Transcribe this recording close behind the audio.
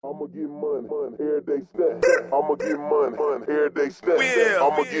I'ma get money, every day snack. I'ma get money, every day snack.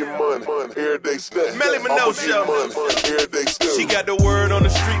 I'ma get money, every day snack. Melly Minogue Show. Every day snack. She got the word on the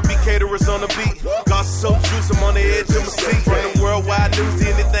street, be caterers on the beat. Gossip so juice, I'm on the edge of my seat. From the worldwide news,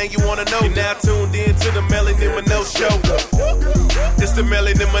 anything you wanna know. You're now tuned in to the Melly Minogue Show. It's the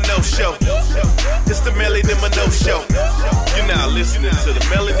Melly Minogue Show. It's the Melly Minogue Show. You're now listening to the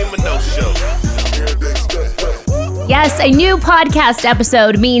Melly Minogue Show. Every day snack. Yes, a new podcast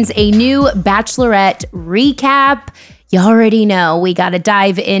episode means a new Bachelorette recap. You already know we got to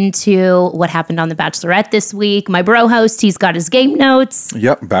dive into what happened on The Bachelorette this week. My bro host, he's got his game notes.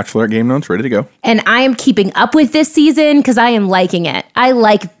 Yep, Bachelorette game notes ready to go. And I am keeping up with this season because I am liking it. I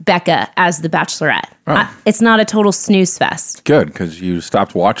like Becca as the Bachelorette. Oh. It's not a total snooze fest. Good, because you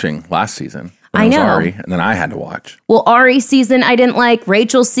stopped watching last season. I know. Ari, and then I had to watch. Well, Ari's season I didn't like.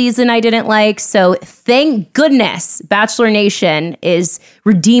 Rachel's season I didn't like. So thank goodness Bachelor Nation is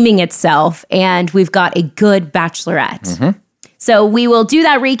redeeming itself and we've got a good Bachelorette. Mm-hmm. So we will do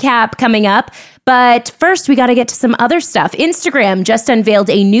that recap coming up. But first, we got to get to some other stuff. Instagram just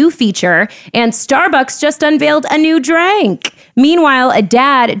unveiled a new feature and Starbucks just unveiled a new drink. Meanwhile, a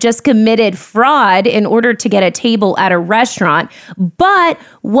dad just committed fraud in order to get a table at a restaurant. But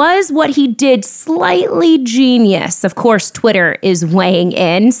was what he did slightly genius? Of course, Twitter is weighing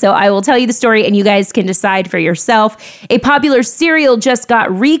in. So I will tell you the story and you guys can decide for yourself. A popular cereal just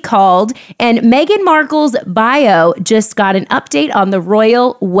got recalled and Meghan Markle's bio just got an update on the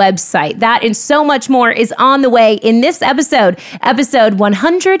royal website. That and so much more is on the way in this episode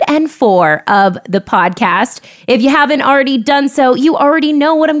 104 of the podcast. If you haven't already done so, you already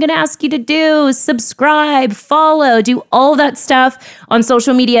know what I'm going to ask you to do. Subscribe, follow, do all that stuff on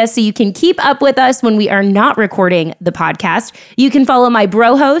social media so you can keep up with us when we are not recording the podcast. You can follow my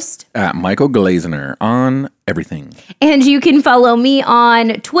bro host At Michael Glazner on everything. And you can follow me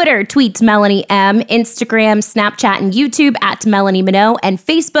on Twitter, tweets Melanie M, Instagram, Snapchat, and YouTube at Melanie Minogue, and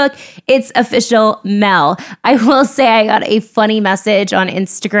Facebook, it's official Mel. I will say I got a funny message on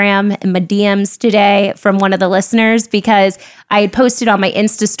Instagram in my DMs today from one of the listeners because I had posted on my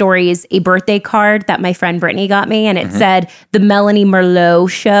Insta stories a birthday card that my friend Brittany got me, and it said the Melanie Merlot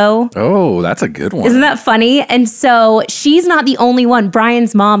Show. Oh, that's a good one. Isn't that funny? And so she's not the only one.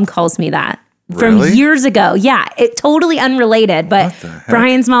 Brian's mom calls me that. From Really? years ago. Yeah, it totally unrelated. But What the heck?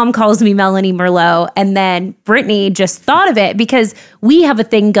 Brian's mom calls me Melanie Merlot. And then Brittany just thought of it because we have a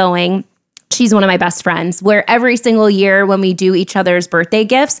thing going. She's one of my best friends where every single year when we do each other's birthday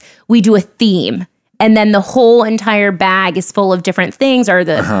gifts, we do a theme. And then the whole entire bag is full of different things or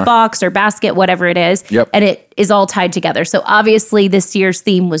the box or basket, whatever it is. Yep. And it is all tied together. So obviously this year's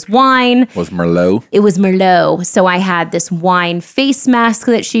theme was wine. Was Merlot? It was Merlot. So I had this wine face mask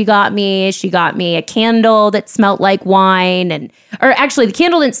that she got me. She got me a candle that smelled like wine. Or actually, the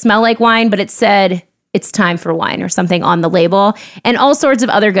candle didn't smell like wine, but it said, it's time for wine or something on the label and all sorts of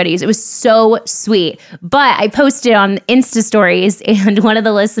other goodies. It was so sweet. But I posted on Insta stories and one of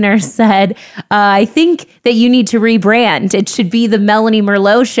the listeners said, I think that you need to rebrand. It should be the Melanie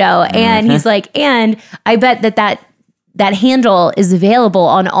Merlot Show. And he's like, and I bet that handle is available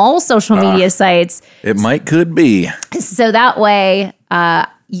on all social media sites. It could be. So that way,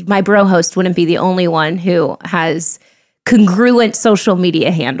 my bro host wouldn't be the only one who has congruent social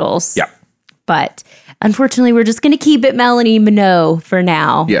media handles. Yeah. But unfortunately, we're just going to keep it Melanie Minogue for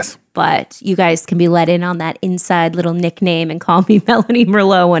now. Yes. But you guys can be let in on that inside little nickname and call me Melanie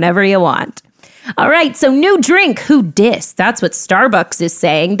Merlot whenever you want. All right, so new drink. Who dis? That's what Starbucks is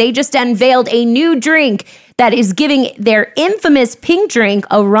saying. They just unveiled a new drink that is giving their infamous pink drink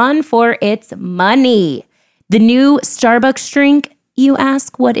a run for its money. The new Starbucks drink, you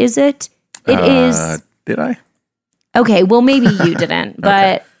ask, what is it? It is... Did I? Okay, well, maybe you didn't,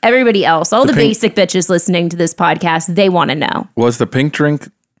 but everybody else, all the basic bitches listening to this podcast, they want to know. Was the pink drink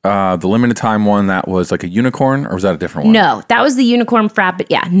the limited time one that was like a unicorn, or was that a different one? No, that was the unicorn frapp.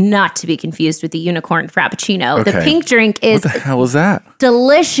 Yeah, not to be confused with the unicorn frappuccino. Okay. The pink drink is What the hell is that?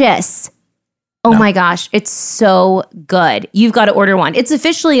 delicious. Oh my gosh, it's so good. You've got to order one. It's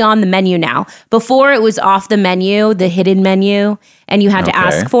officially on the menu now. Before it was off the menu, the hidden menu, and you had to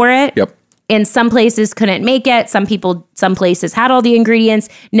ask for it. Yep. And some places couldn't make it. Some places had all the ingredients.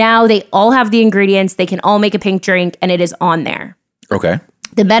 Now they all have the ingredients. They can all make a pink drink and it is on there. Okay.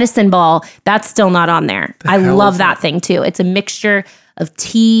 The medicine ball, that's still not on there. I love that thing too. It's a mixture of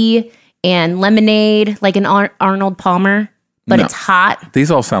tea and lemonade, like an Arnold Palmer, but it's hot.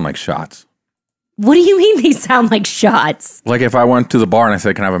 These all sound like shots. What do you mean they sound like shots? Like if I went to the bar and I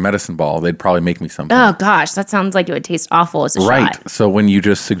said, can I have a medicine ball? They'd probably make me something. Oh gosh, that sounds like it would taste awful as a Right. shot. So when you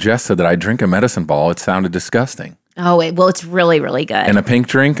just suggested that I drink a medicine ball, it sounded disgusting. Oh, well, it's really, really good. And a pink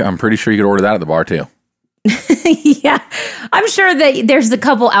drink, I'm pretty sure you could order that at the bar too. Yeah. I'm sure that there's a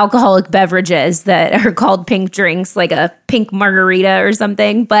couple alcoholic beverages that are called pink drinks, like a pink margarita or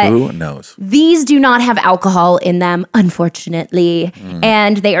something. But who knows? These do not have alcohol in them, unfortunately.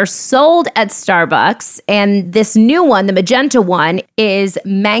 And they are sold at Starbucks. And this new one, the magenta one, is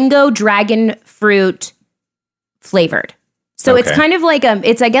mango dragon fruit flavored. So it's kind of like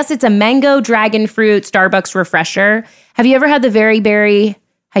I guess it's a mango dragon fruit Starbucks refresher. Have you ever had the Very Berry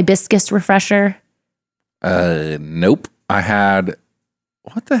hibiscus refresher? Nope. I had,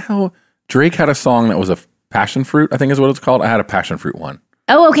 what the hell? Drake had a song that was a passion fruit, I think is what it's called. I had a passion fruit one.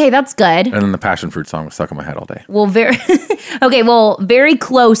 Oh, okay, that's good. And then the passion fruit song was stuck in my head all day. Well, very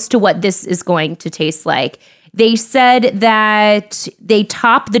close to what this is going to taste like. They said that they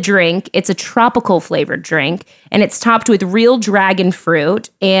top the drink. It's a tropical flavored drink, and it's topped with real dragon fruit.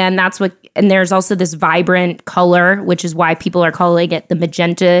 And there's also this vibrant color, which is why people are calling it the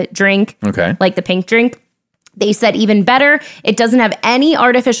magenta drink. Okay. Like the pink drink. They said even better, it doesn't have any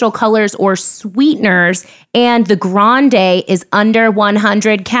artificial colors or sweeteners, and the grande is under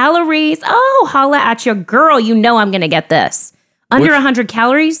 100 calories. Oh, holla at your girl. You know I'm going to get this. Under 100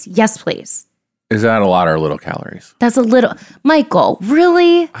 calories? Yes, please. Is that a lot or little calories? That's a little. Michael,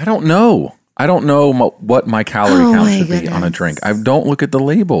 really? I don't know. I don't know what my calorie count should be on a drink. I don't look at the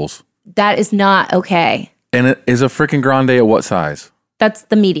labels. That is not okay. And it is a freaking grande at what size? That's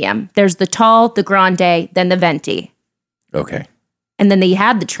the medium. There's the tall, the grande, then the venti. Okay. And then they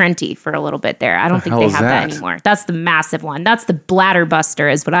had the Trenti for a little bit there. I don't think they have that anymore. That's the massive one. That's the bladder buster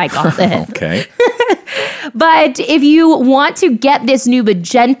is what I call it. Okay. But if you want to get this new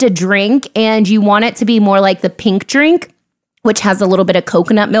magenta drink and you want it to be more like the pink drink, which has a little bit of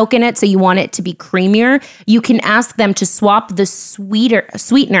coconut milk in it, so you want it to be creamier, you can ask them to swap the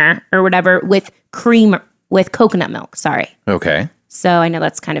sweetener or whatever with coconut milk. Sorry. Okay. So I know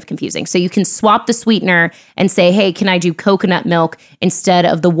that's kind of confusing. So you can swap the sweetener and say, hey, can I do coconut milk instead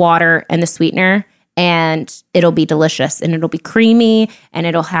of the water and the sweetener? And it'll be delicious and it'll be creamy and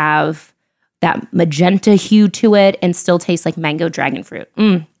it'll have that magenta hue to it and still taste like mango dragon fruit.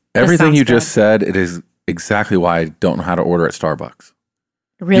 Everything you just said, it is exactly why I don't know how to order at Starbucks.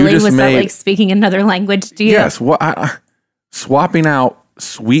 Really? Was that like speaking another language to you? Yes. Swapping out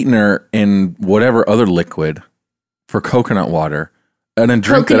sweetener in whatever other liquid for coconut water. And then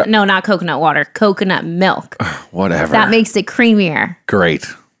drink no, not coconut water. Coconut milk. Whatever. That makes it creamier. Great.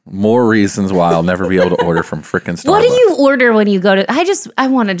 More reasons why I'll never be able to order from frickin' Starbucks. What do you order when you go to... I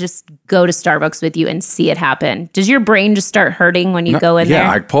want to just go to Starbucks with you and see it happen. Does your brain just start hurting when you go in there? Yeah,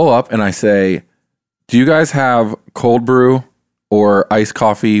 I pull up and I say, do you guys have cold brew or iced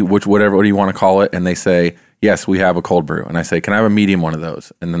coffee, what do you want to call it? And they say, yes, we have a cold brew. And I say, can I have a medium one of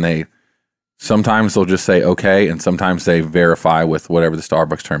those? And then sometimes they'll just say, okay. And sometimes they verify with whatever the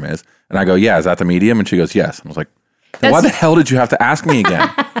Starbucks term is. And I go, yeah, is that the medium? And she goes, yes. And I was like, why the hell did you have to ask me again?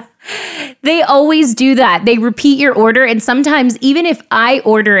 They always do that. They repeat your order. And sometimes even if I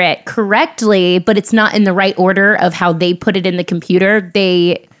order it correctly, but it's not in the right order of how they put it in the computer,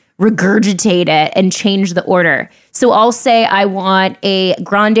 they regurgitate it and change the order. So I'll say I want a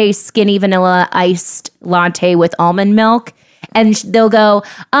grande skinny vanilla iced latte with almond milk. And they'll go,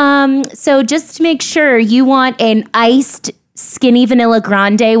 so just to make sure you want an iced skinny vanilla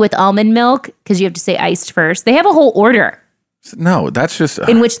grande with almond milk, because you have to say iced first. They have a whole order. No, that's just...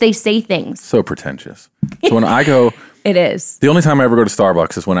 in which they say things. So pretentious. So when I go... It is. The only time I ever go to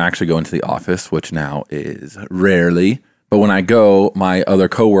Starbucks is when I actually go into the office, which now is rarely. But when I go, my other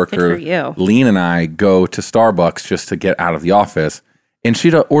coworker, Lean, and I go to Starbucks just to get out of the office, and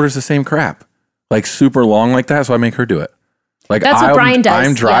she orders the same crap. Like super long like that, so I make her do it. Like that's what Brian does.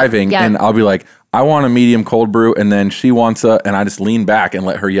 I'm driving and I'll be like, I want a medium cold brew, and then she wants and I just lean back and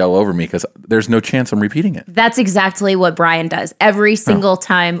let her yell over me because there's no chance I'm repeating it. That's exactly what Brian does every single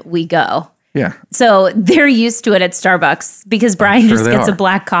time we go. Yeah. So they're used to it at Starbucks because Brian just gets a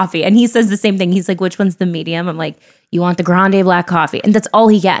black coffee and he says the same thing. He's like, which one's the medium? I'm like, you want the grande black coffee. And that's all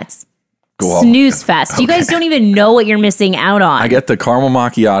he gets. Snooze fest. Okay. You guys don't even know what you're missing out on. I get the caramel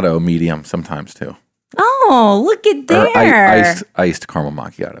macchiato medium sometimes too. Oh, look at there. Iced caramel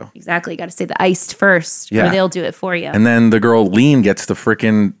macchiato. Exactly. You got to say the iced first or they'll do it for you. And then the girl Lean gets the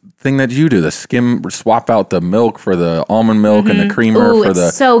freaking thing that you do, the skim, swap out the milk for the almond milk and the creamer for the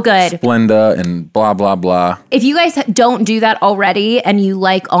so good. Splenda and blah, blah, blah. If you guys don't do that already and you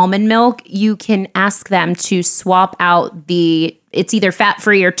like almond milk, you can ask them to swap out it's either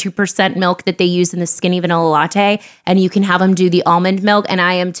fat-free or 2% milk that they use in the skinny vanilla latte, and you can have them do the almond milk, and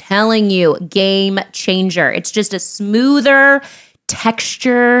I am telling you, game changer. It's just a smoother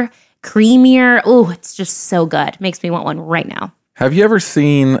texture, creamier. Oh, it's just so good. Makes me want one right now. Have you ever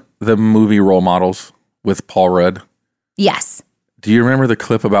seen the movie Role Models with Paul Rudd? Yes. Do you remember the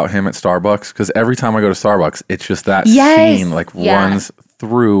clip about him at Starbucks? Because every time I go to Starbucks, it's just that Yes. scene runs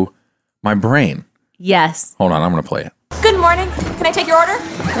through my brain. Yes. Hold on, I'm going to play it. Good morning. Can I take your order?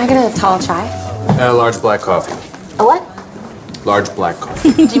 Can I get a tall chai? Large black coffee. A what? Large black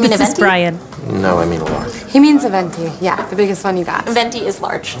coffee. Do you mean a This is venti? Brian. No, I mean a large. He means a venti. Yeah, the biggest one you got. Venti is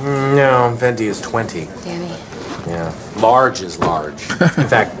large. No, venti is 20. Danny. Yeah. Large is large. In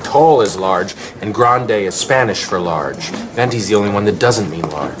fact, tall is large, and grande is Spanish for large. Venti's the only one that doesn't mean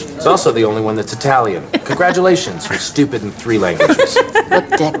large. It's also the only one that's Italian. Congratulations, you're stupid in 3 languages. Look,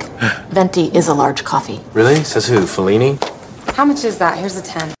 Dick, Venti is a large coffee. Really? Says who? Fellini? How much is that? Here's a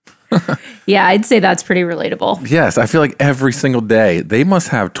 10. Yeah, I'd say that's pretty relatable. Yes, I feel like every single day, they must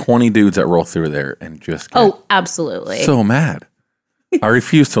have 20 dudes that roll through there and just get Oh, absolutely. so mad. I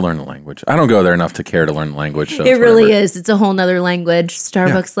refuse to learn the language. I don't go there enough to care to learn the language. So it really is. It's a whole nother language.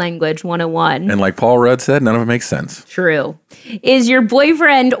 Starbucks language 101. And like Paul Rudd said, none of it makes sense. True. Is your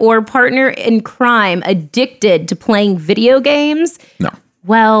boyfriend or partner in crime addicted to playing video games? No,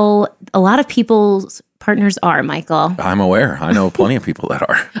 Well, a lot of people's partners are, Michael. I'm aware. I know plenty of people that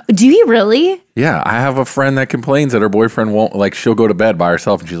are. Do you really? Yeah, I have a friend that complains that her boyfriend won't, she'll go to bed by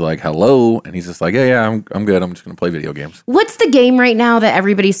herself and she's like, hello. And he's just like, yeah, I'm good. I'm just going to play video games. What's the game right now that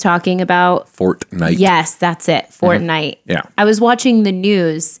everybody's talking about? Fortnite. Yes, that's it. Fortnite. Yeah. I was watching the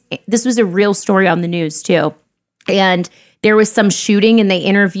news. This was a real story on the news too. And there was some shooting and they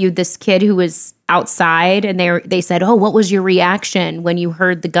interviewed this kid who was outside and they said, "Oh, what was your reaction when you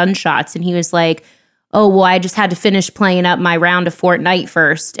heard the gunshots?" And he was like, "Oh, well, I just had to finish playing up my round of Fortnite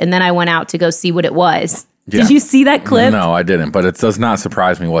first, and then I went out to go see what it was." Yeah. Did you see that clip? No, I didn't, but it does not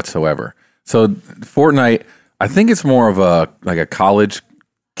surprise me whatsoever. So Fortnite, I think it's more of a college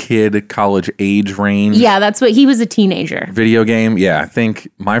kid, college age range. Yeah, that's what he was a teenager. Video game. Yeah, I think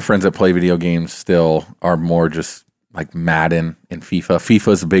my friends that play video games still are more just like Madden and FIFA.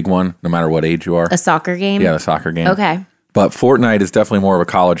 FIFA's a big one, no matter what age you are. A soccer game? Yeah, the soccer game. Okay. But Fortnite is definitely more of a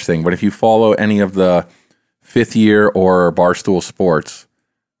college thing. But if you follow any of the fifth year or Barstool Sports,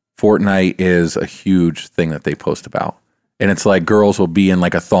 Fortnite is a huge thing that they post about. And it's like girls will be in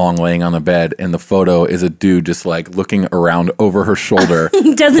like a thong laying on the bed, and the photo is a dude just like looking around over her shoulder.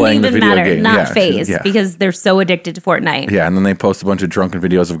 Doesn't playing the even video matter. game. Not Yeah, phase yeah. because they're so addicted to Fortnite. Yeah, and then they post a bunch of drunken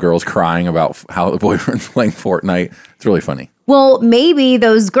videos of girls crying about how the boyfriend's playing Fortnite. It's really funny. Well, maybe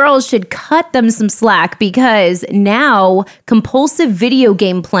those girls should cut them some slack because now compulsive video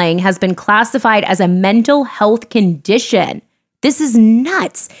game playing has been classified as a mental health condition. This is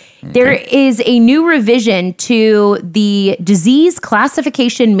nuts. Okay. There is a new revision to the disease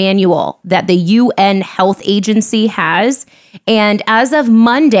classification manual that the UN Health Agency has. And as of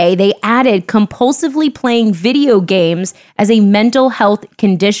Monday, they added compulsively playing video games as a mental health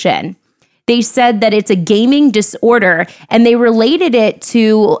condition. They said that it's a gaming disorder, and they related it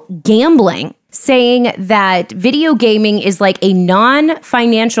to gambling, saying that video gaming is like a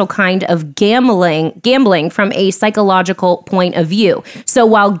non-financial kind of gambling from a psychological point of view. So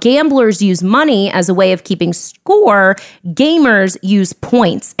while gamblers use money as a way of keeping score, gamers use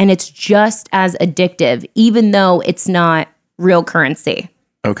points, and it's just as addictive, even though it's not real currency.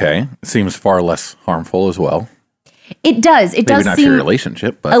 Okay. Seems far less harmful as well. It does. It Maybe does not seem your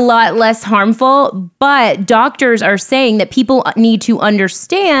relationship, but a lot less harmful. But doctors are saying that people need to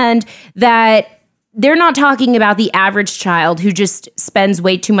understand that they're not talking about the average child who just spends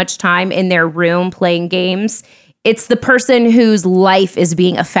way too much time in their room playing games. It's the person whose life is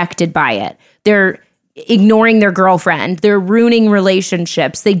being affected by it. They're ignoring their girlfriend. They're ruining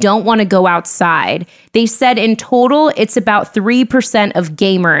relationships. They don't want to go outside. They said in total, it's about 3% of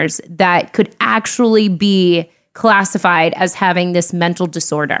gamers that could actually be classified as having this mental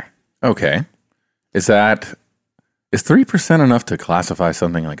disorder. okay. Is 3% enough to classify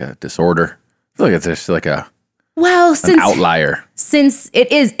something like a disorder? I feel like it's just like an outlier. Since it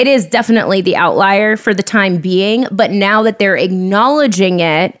is definitely the outlier for the time being, but now that they're acknowledging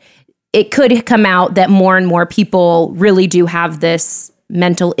it, it could come out that more and more people really do have this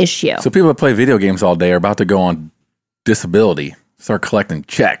mental issue. So people that play video games all day are about to go on disability, start collecting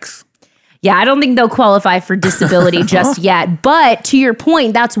checks. Yeah, I don't think they'll qualify for disability just yet. But to your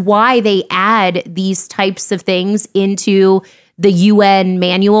point, that's why they add these types of things into the UN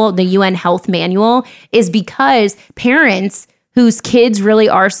manual, the UN health manual, is because parents whose kids really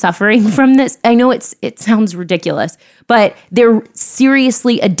are suffering from this, I know it sounds ridiculous, but they're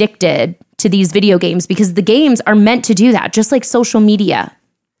seriously addicted to these video games because the games are meant to do that, just like social media.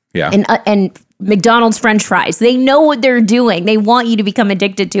 Yeah. And McDonald's French fries. They know what they're doing. They want you to become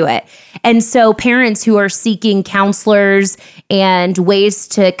addicted to it. And so parents who are seeking counselors and ways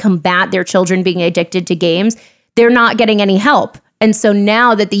to combat their children being addicted to games, they're not getting any help. And so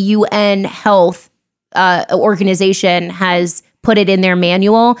now that the UN Health organization has put it in their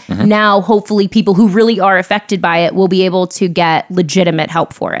manual, now hopefully people who really are affected by it will be able to get legitimate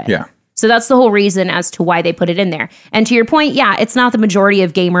help for it. Yeah. So that's the whole reason as to why they put it in there. And to your point, yeah, it's not the majority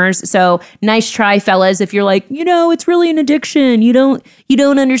of gamers. So nice try, fellas, if you're like, it's really an addiction. You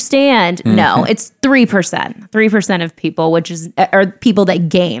don't understand. No, it's 3%. 3% of people, or people that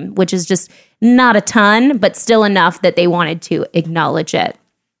game, which is just not a ton, but still enough that they wanted to acknowledge it.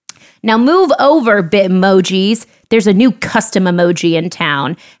 Now move over, Bitmojis. There's a new custom emoji in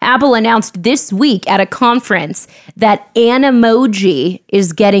town. Apple announced this week at a conference that Animoji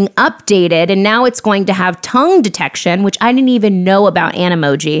is getting updated, and now it's going to have tongue detection, which I didn't even know about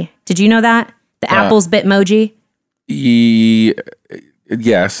Animoji. Did you know that? The Apple's Bitmoji?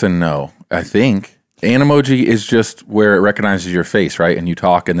 Yes and no, I think. Animoji is just where it recognizes your face, right? And you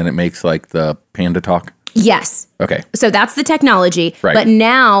talk, and then it makes like the panda talk. Yes. Okay. So that's the technology. Right. But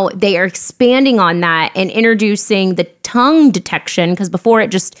now they are expanding on that and introducing the tongue detection, because before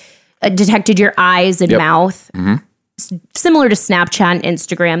it just detected your eyes and mouth. Similar to Snapchat and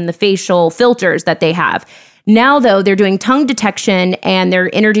Instagram, the facial filters that they have. Now, though, they're doing tongue detection and they're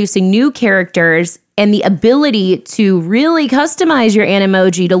introducing new characters and the ability to really customize your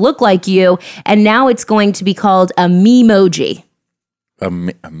Animoji to look like you. And now it's going to be called a Memoji. A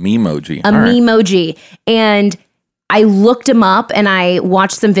memoji. A memoji. And I looked them up and I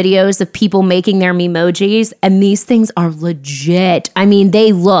watched some videos of people making their memojis, and these things are legit. I mean,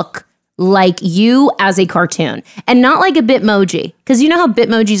 they look like you as a cartoon and not like a Bitmoji. Because you know how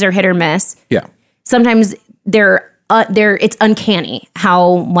Bitmojis are hit or miss? Yeah. Sometimes it's uncanny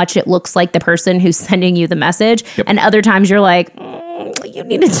how much it looks like the person who's sending you the message. Yep. And other times you're like, you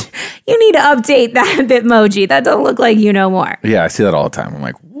need to update that Bitmoji. That don't look like you no more. Yeah, I see that all the time. I'm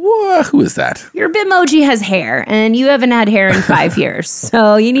like, what? Who is that? Your Bitmoji has hair, and you haven't had hair in 5 years.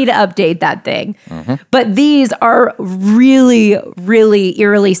 So you need to update that thing. But these are really, really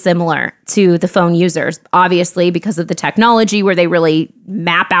eerily similar to the phone users, obviously, because of the technology where they really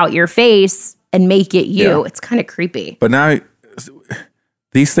map out your face and make it you. Yeah. It's kind of creepy. But now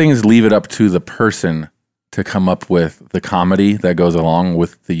these things leave it up to the person to come up with the comedy that goes along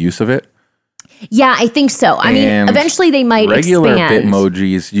with the use of it. Yeah, I think so. I mean, eventually they might regular expand.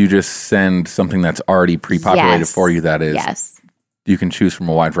 Bitmojis, you just send something that's already pre-populated for you. That is, you can choose from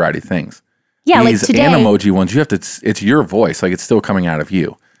a wide variety of things. Yeah, these like today. Animoji ones, you have to. It's your voice, like it's still coming out of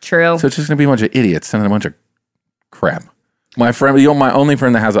you. True. So it's just gonna be a bunch of idiots sending a bunch of crap. My friend, my only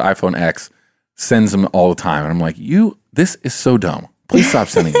friend that has an iPhone X sends them all the time, and I'm like, this is so dumb. Please stop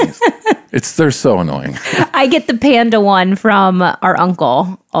sending these. They're so annoying. I get the panda one from our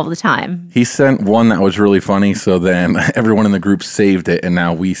uncle all the time. He sent one that was really funny, so then everyone in the group saved it, and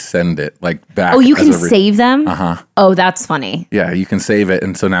now we send it back. Oh, you can save them? Uh-huh. Oh, that's funny. Yeah, you can save it,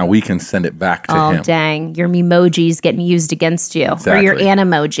 and so now we can send it back to him. Oh, dang. Your Memoji's getting used against you. Exactly. Or your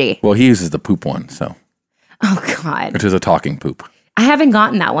Animoji. Well, he uses the poop one, so. Oh, God. Which is a talking poop. I haven't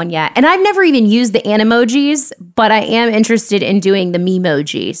gotten that one yet. And I've never even used the Animojis, but I am interested in doing the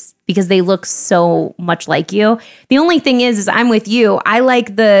Memojis because they look so much like you. The only thing is I'm with you. I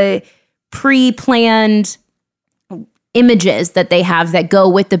like the pre-planned images that they have that go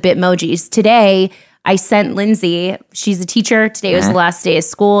with the Bitmojis. Today, I sent Lindsay, she's a teacher. Today was the last day of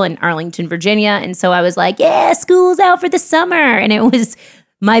school in Arlington, Virginia. And so I was like, yeah, school's out for the summer. And it was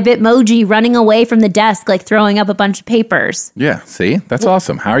my Bitmoji running away from the desk, like throwing up a bunch of papers. Yeah, see? That's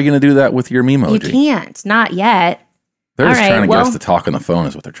awesome. How are you going to do that with your Memoji? You can't. Not yet. They're just trying to get us to talk on the phone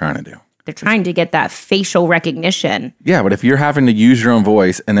is what they're trying to do. They're trying to get that facial recognition. Yeah, but if you're having to use your own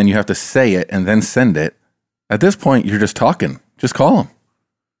voice and then you have to say it and then send it, at this point, you're just talking. Just call them.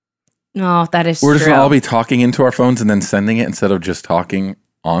 No, that is We're true. just going to all be talking into our phones and then sending it instead of just talking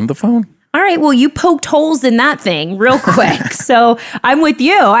on the phone. All right, well, you poked holes in that thing real quick. So I'm with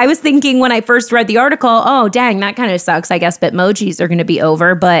you. I was thinking when I first read the article, oh, dang, that kind of sucks. I guess Bitmojis are going to be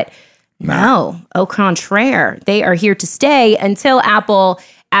over. But no, au contraire. They are here to stay until Apple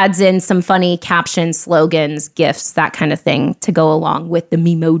adds in some funny captions, slogans, GIFs, that kind of thing to go along with the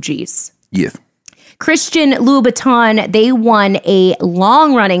Memojis. Yes. Christian Louboutin, they won a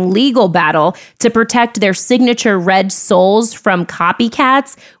long-running legal battle to protect their signature red soles from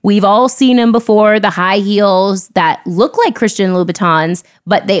copycats. We've all seen them before, the high heels that look like Christian Louboutins,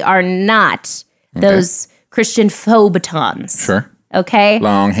 but they are not those Christian faux batons. Sure. Okay?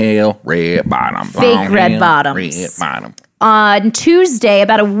 Long heel, red bottom. Fake red bottoms. Red bottom. on Tuesday,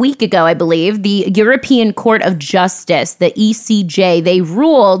 about a week ago, I believe, the European Court of Justice, the ECJ, they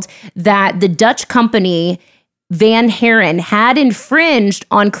ruled that the Dutch company Van Haren had infringed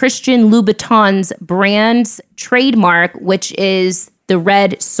on Christian Louboutin's brand's trademark, which is the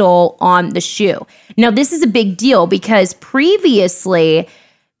red sole on the shoe. Now, this is a big deal because previously,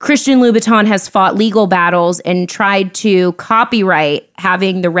 Christian Louboutin has fought legal battles and tried to copyright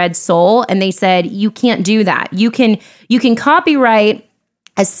having the red sole, and they said, you can't do that. You can copyright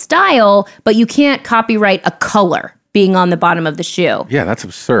a style, but you can't copyright a color being on the bottom of the shoe. Yeah, that's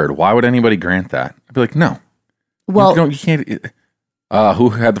absurd. Why would anybody grant that? I'd be like, no. Well, you can't. Who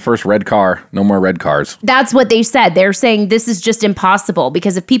had the first red car? No more red cars. That's what they said. They're saying this is just impossible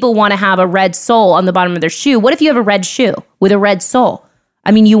because if people want to have a red sole on the bottom of their shoe, what if you have a red shoe with a red sole?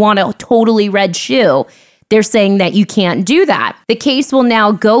 I mean, you want a totally red shoe. They're saying that you can't do that. The case will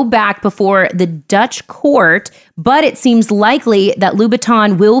now go back before the Dutch court, but it seems likely that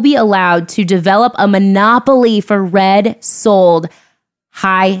Louboutin will be allowed to develop a monopoly for red-soled,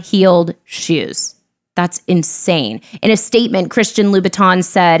 high-heeled shoes. That's insane. In a statement, Christian Louboutin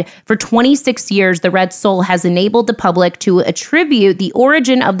said, for 26 years, the red sole has enabled the public to attribute the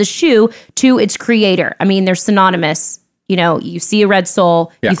origin of the shoe to its creator. I mean, they're synonymous. You know, you see a red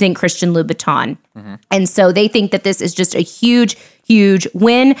sole, you think Christian Louboutin. Mm-hmm. And so they think that this is just a huge, huge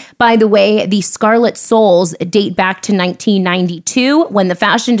win. By the way, the scarlet soles date back to 1992 when the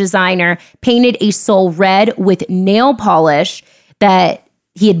fashion designer painted a sole red with nail polish that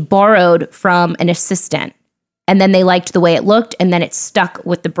he had borrowed from an assistant. And then they liked the way it looked, and then it stuck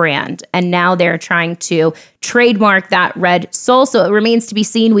with the brand. And now they're trying to trademark that red sole. So it remains to be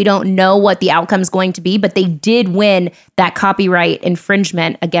seen. We don't know what the outcome is going to be, but they did win that copyright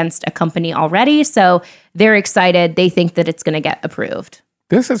infringement against a company already. So they're excited. They think that it's going to get approved.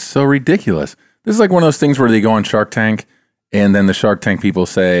 This is so ridiculous. This is like one of those things where they go on Shark Tank, and then the Shark Tank people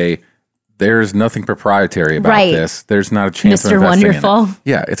say, there's nothing proprietary about this. There's not a chance of investing Wonderful. in it.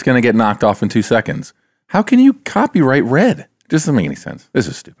 Yeah, it's going to get knocked off in 2 seconds. How can you copyright red? It doesn't make any sense. This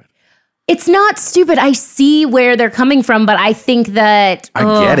is stupid. It's not stupid. I see where they're coming from, but I think that I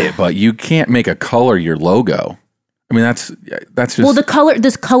get it, but you can't make a color your logo. I mean, that's just well,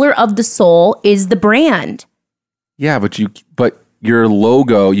 this color of the sole is the brand. Yeah, but your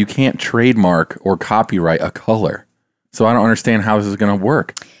logo, you can't trademark or copyright a color. So I don't understand how this is going to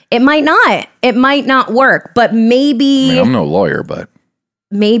work. It might not. It might not work, but maybe. I mean, I'm no lawyer, but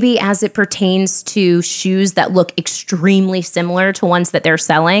maybe as it pertains to shoes that look extremely similar to ones that they're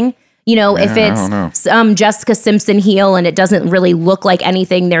selling. You know, if it's Jessica Simpson heel and it doesn't really look like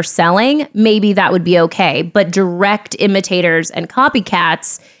anything they're selling, maybe that would be okay. But direct imitators and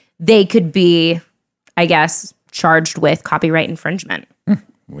copycats, they could be, I guess, charged with copyright infringement.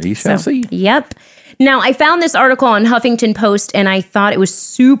 We shall see. Yep. Now, I found this article on Huffington Post, and I thought it was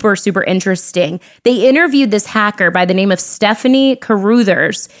super, super interesting. They interviewed this hacker by the name of Stephanie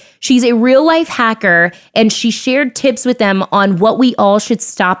Caruthers. She's a real-life hacker, and she shared tips with them on what we all should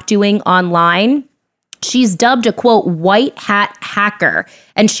stop doing online. She's dubbed a, quote, white hat hacker,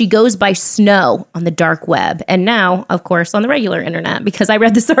 and she goes by Snow on the dark web. And now, of course, on the regular internet, because I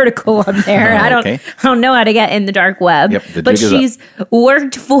read this article on there. I don't know how to get in the dark web. Yep, but she's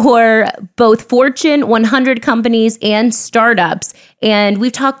worked for both Fortune 100 companies and startups. And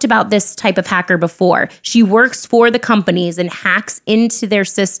we've talked about this type of hacker before. She works for the companies and hacks into their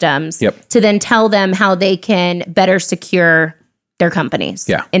systems to then tell them how they can better secure their companies'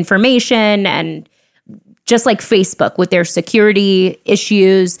 information. And just like Facebook with their security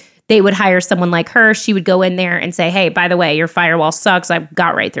issues, they would hire someone like her. She would go in there and say, hey, by the way, your firewall sucks. I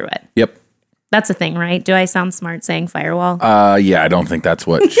got right through it. Yep. That's a thing, right? Do I sound smart saying firewall? Yeah, I don't think that's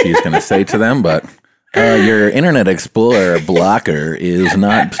what she's going to say to them, but your Internet Explorer blocker is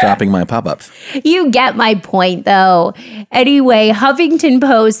not stopping my pop-ups. You get my point, though. Anyway, Huffington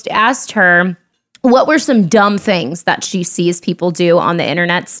Post asked her, what were some dumb things that she sees people do on the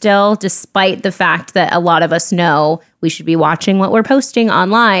internet still, despite the fact that a lot of us know we should be watching what we're posting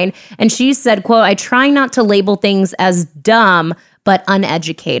online? And she said, quote, I try not to label things as dumb, but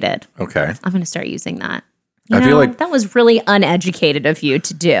uneducated. Okay. I'm going to start using that. I feel like that was really uneducated of you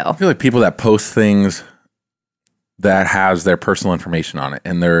to do. I feel like people that post things that has their personal information on it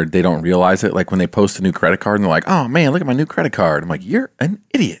and they don't realize it. Like when they post a new credit card and they're like, oh man, look at my new credit card. I'm like, you're an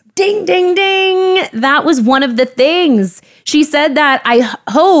idiot. Ding, ding, ding. That was one of the things. She said that I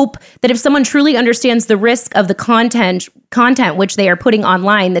hope that if someone truly understands the risk of the content which they are putting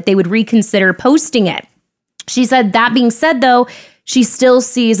online, that they would reconsider posting it. She said, that being said, though, She still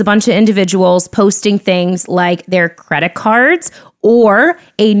sees a bunch of individuals posting things like their credit cards or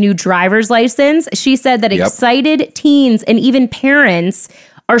a new driver's license. She said that excited teens and even parents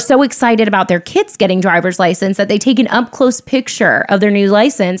are so excited about their kids getting driver's license that they take an up-close picture of their new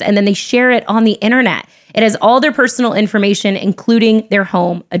license and then they share it on the internet. It has all their personal information, including their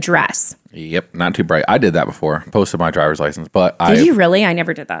home address. Yep, not too bright. I did that before. Posted my driver's license, but Did you really? I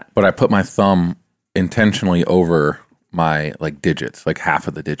never did that. But I put my thumb intentionally over my digits, like half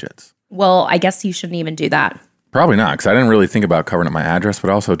of the digits. Well, I guess you shouldn't even do that. Probably not, because I didn't really think about covering up my address, but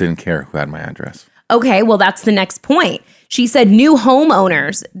I also didn't care who had my address. Okay, well, that's the next point. She said new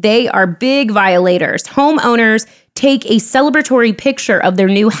homeowners, they are big violators. Homeowners take a celebratory picture of their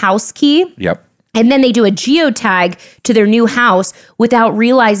new house key. Yep. And then they do a geotag to their new house without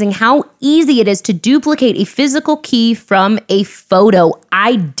realizing how easy it is to duplicate a physical key from a photo.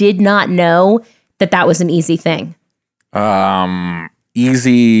 I did not know that was an easy thing.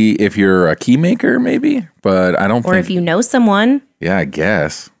 Easy if you're a key maker, maybe, but I don't think. Or if you know someone. Yeah, I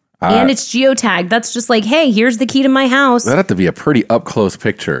guess. And it's geotagged. That's just like, hey, here's the key to my house. That'd have to be a pretty up-close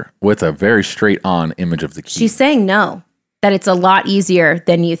picture with a very straight-on image of the key. She's saying no, that it's a lot easier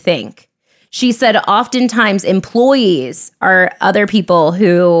than you think. She said oftentimes employees are other people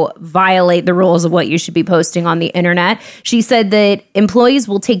who violate the rules of what you should be posting on the internet. She said that employees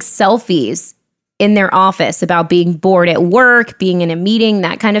will take selfies in their office about being bored at work, being in a meeting,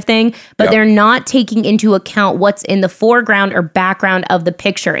 that kind of thing. But they're not taking into account what's in the foreground or background of the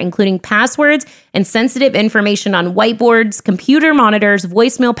picture, including passwords and sensitive information on whiteboards, computer monitors,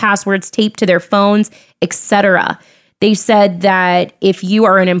 voicemail passwords taped to their phones, etc. They said that if you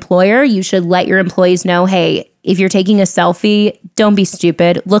are an employer, you should let your employees know, hey, if you're taking a selfie, don't be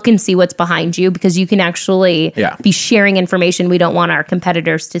stupid. Look and see what's behind you, because you can actually be sharing information we don't want our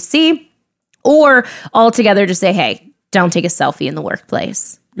competitors to see. Or altogether just say, hey, don't take a selfie in the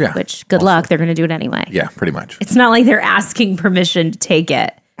workplace. Yeah. Which, good luck, they're going to do it anyway. Yeah, pretty much. It's not like they're asking permission to take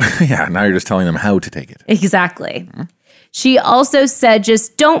it. Yeah, now you're just telling them how to take it. Exactly. Mm-hmm. She also said,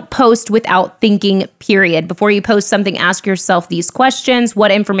 just don't post without thinking, period. Before you post something, ask yourself these questions.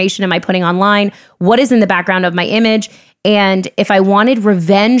 What information am I putting online? What is in the background of my image? And if I wanted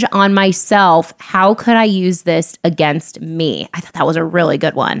revenge on myself, how could I use this against me? I thought that was a really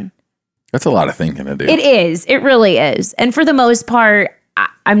good one. That's a lot of thinking to do. It is. It really is. And for the most part,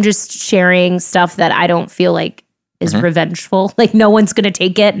 I'm just sharing stuff that I don't feel like is revengeful. Like no one's going to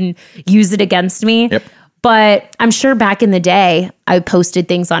take it and use it against me. Yep. But I'm sure back in the day, I posted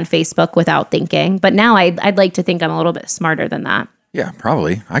things on Facebook without thinking. But now I'd like to think I'm a little bit smarter than that. Yeah,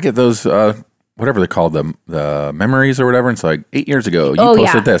 probably. I get those, whatever they call them, the memories or whatever. And it's like 8 years ago, you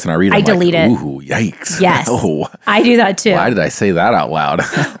posted this, and I read it. I delete it. Ooh, yikes. Yes. Oh, I do that too. why did I say that out loud?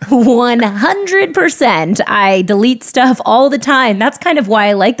 100%. I delete stuff all the time. That's kind of why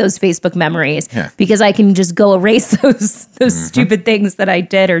I like those Facebook memories, because I can just go erase those stupid things that I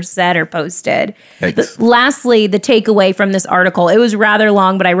did or said or posted. Lastly, the takeaway from this article, it was rather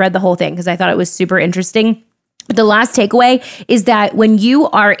long, but I read the whole thing because I thought it was super interesting. The last takeaway is that when you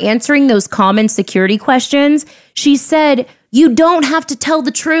are answering those common security questions, she said, you don't have to tell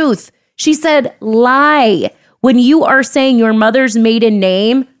the truth. She said, lie. When you are saying your mother's maiden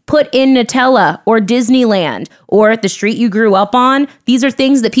name, put in Nutella or Disneyland or the street you grew up on. These are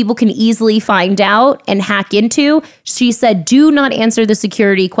things that people can easily find out and hack into. She said, do not answer the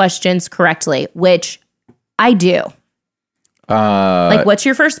security questions correctly, which I do. Like, what's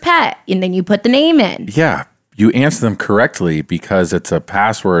your first pet? And then you put the name in. Yeah. You answer them correctly because it's a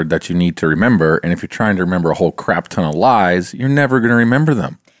password that you need to remember. And if you're trying to remember a whole crap ton of lies, you're never going to remember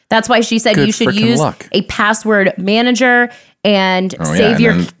them. That's why she said you should use a password manager and save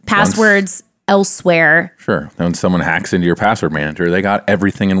your passwords elsewhere. Sure. Then when someone hacks into your password manager, they got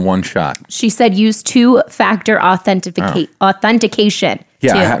everything in one shot. She said use two-factor authentication.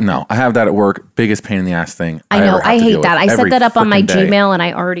 Yeah, I have that at work. Biggest pain in the ass thing. I know. I hate that. I set that up on my Gmail and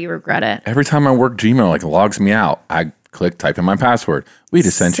I already regret it. Every time my work Gmail logs me out, I type in my password. We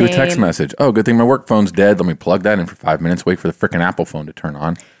just sent you a text message. Oh, good thing my work phone's dead. Let me plug that in for 5 minutes. Wait for the freaking Apple phone to turn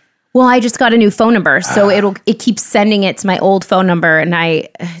on. Well, I just got a new phone number, so it keeps sending it to my old phone number, and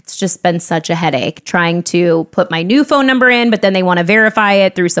it's just been such a headache trying to put my new phone number in, but then they want to verify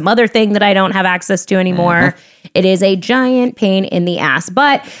it through some other thing that I don't have access to anymore. It is a giant pain in the ass.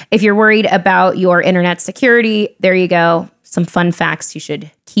 But if you're worried about your internet security, there you go. Some fun facts you should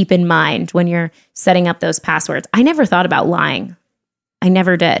keep in mind when you're setting up those passwords. I never thought about lying. I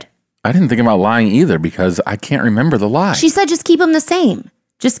never did. I didn't think about lying either because I can't remember the lie. She said just keep them the same.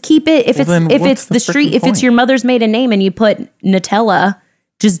 Just keep it. If it's the street, if it's your mother's maiden name and you put Nutella,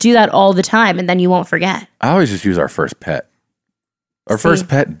 just do that all the time and then you won't forget. I always just use our first pet. Our first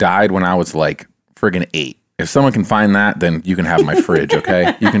pet died when I was like friggin' 8. If someone can find that, then you can have my fridge,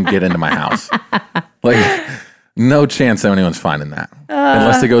 okay? You can get into my house. Like, no chance anyone's finding that.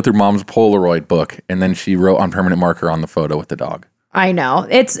 Unless they go through mom's Polaroid book, and then she wrote on permanent marker on the photo with the dog. I know.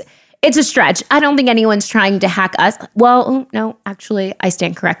 It's a stretch. I don't think anyone's trying to hack us. Well, no, actually, I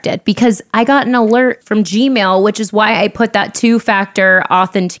stand corrected because I got an alert from Gmail, which is why I put that 2-factor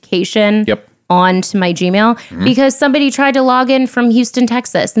authentication onto my Gmail because somebody tried to log in from Houston,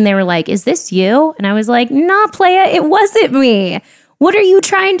 Texas, and they were like, "Is this you?" And I was like, "Nah, playa, it wasn't me. What are you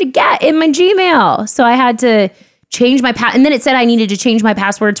trying to get in my Gmail?" So I had to change my and then it said I needed to change my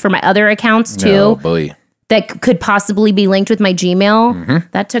passwords for my other accounts too. Oh, boy. That could possibly be linked with my Gmail.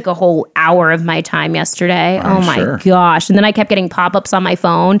 That took a whole hour of my time yesterday. I'm oh my sure. gosh. And then I kept getting pop-ups on my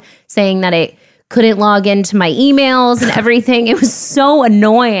phone saying that it couldn't log into my emails and everything. It was so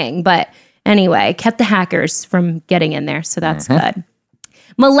annoying. But anyway, kept the hackers from getting in there. So that's good.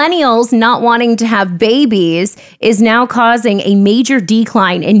 Millennials not wanting to have babies is now causing a major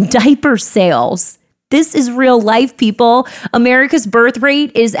decline in diaper sales. This is real life, people. America's birth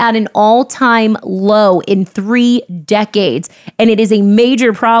rate is at an all-time low in 3 decades, and it is a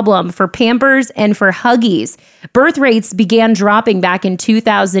major problem for Pampers and for Huggies. Birth rates began dropping back in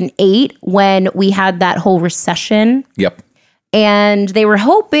 2008 when we had that whole recession. Yep. And they were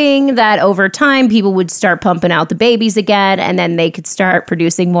hoping that over time, people would start pumping out the babies again, and then they could start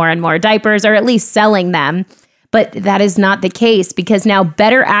producing more and more diapers, or at least selling them. But that is not the case because now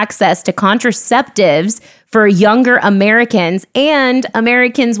better access to contraceptives for younger Americans and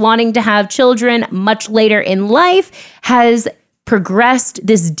Americans wanting to have children much later in life has progressed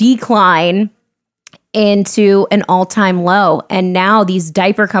this decline into an all-time low. And now these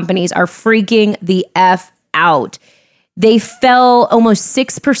diaper companies are freaking the F out. They fell almost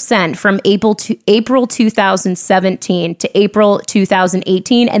 6% from April 2017 to April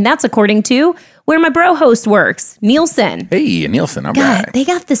 2018. And that's according to where my bro host works, Nielsen. Hey, Nielsen, I'm God, back. they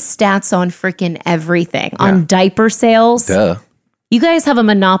got the stats on freaking everything. On diaper sales. Duh. You guys have a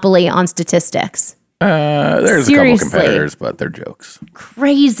monopoly on statistics. There's Seriously. a couple competitors, but they're jokes.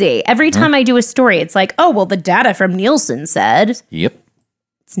 Crazy. Every time I do a story, it's like, oh, well, the data from Nielsen said. Yep.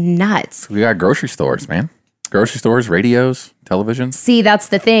 It's nuts. We got grocery stores, man. Grocery stores, radios, television. See, that's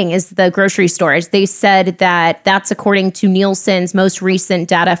the thing is the grocery stores. They said that that's according to Nielsen's most recent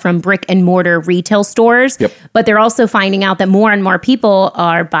data from brick and mortar retail stores. Yep. But they're also finding out that more and more people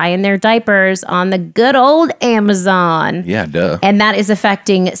are buying their diapers on the good old Amazon. Yeah, duh. And that is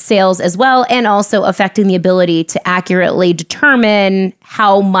affecting sales as well and also affecting the ability to accurately determine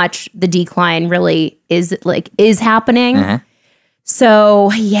how much the decline really is happening.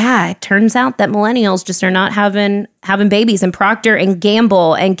 So, yeah, it turns out that millennials just are not having babies. And Procter &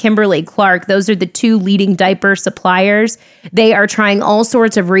 Gamble and Kimberly-Clark, those are the 2 leading diaper suppliers. They are trying all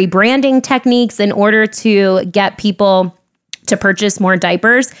sorts of rebranding techniques in order to get people to purchase more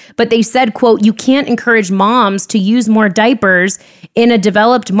diapers. But they said, quote, you can't encourage moms to use more diapers in a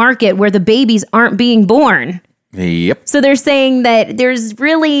developed market where the babies aren't being born. Yep. So they're saying that there's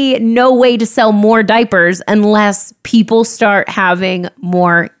really no way to sell more diapers unless people start having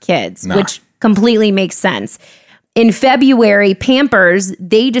more kids, which completely makes sense. In February, Pampers,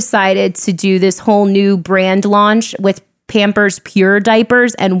 they decided to do this whole new brand launch with Pampers Pure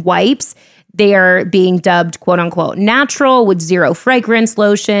diapers and wipes. They are being dubbed, quote unquote, natural with 0 fragrance,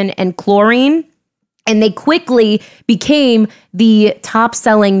 lotion, and chlorine. And they quickly became the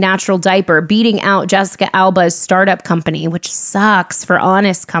top-selling natural diaper, beating out Jessica Alba's startup company, which sucks for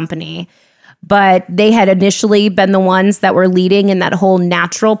Honest Company. But they had initially been the ones that were leading in that whole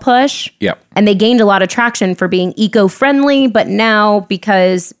natural push. Yep. And they gained a lot of traction for being eco-friendly. But now,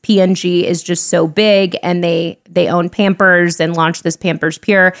 because P&G is just so big and they own Pampers and launched this Pampers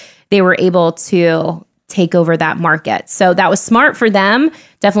Pure, they were able to take over that market. So that was smart for them.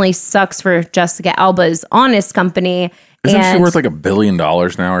 Definitely sucks for Jessica Alba's Honest Company. Isn't she worth like $1 billion now or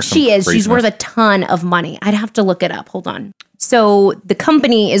something? She is. She's worth a ton of money. I'd have to look it up. Hold on. So the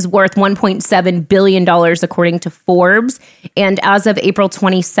company is worth $1.7 billion according to Forbes. And as of April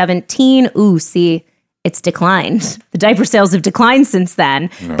 2017, it's declined. The diaper sales have declined since then.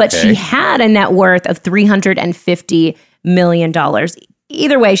 Okay. But she had a net worth of $350 million.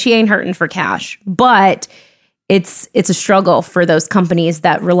 Either way, she ain't hurting for cash, but it's a struggle for those companies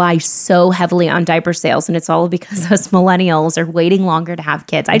that rely so heavily on diaper sales, and it's all because us millennials are waiting longer to have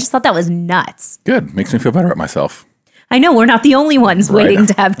kids. I just thought that was nuts. Good. Makes me feel better about myself. I know, we're not the only ones waiting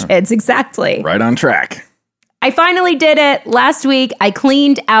to have kids. Exactly. Right on track. I finally did it. Last week, I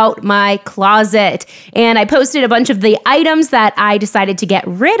cleaned out my closet and I posted a bunch of the items that I decided to get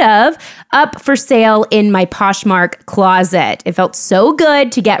rid of up for sale in my Poshmark closet. It felt so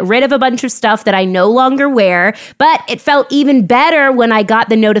good to get rid of a bunch of stuff that I no longer wear, but it felt even better when I got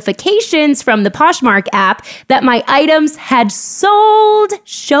the notifications from the Poshmark app that my items had sold.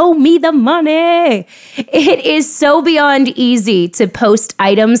 Show me the money. It is so beyond easy to post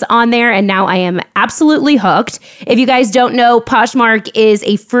items on there, and now I am absolutely hooked. If you guys don't know, Poshmark is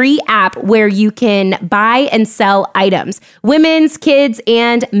a free app where you can buy and sell items, women's, kids,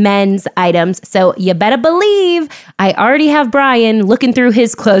 and men's items. So you better believe I already have Brian looking through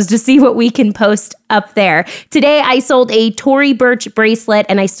his clothes to see what we can post up there. Today, I sold a Tory Burch bracelet,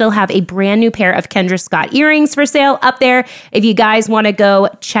 and I still have a brand new pair of Kendra Scott earrings for sale up there. If you guys want to go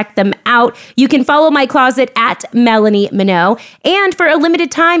check them out, you can follow my closet at Melanie Minot. And for a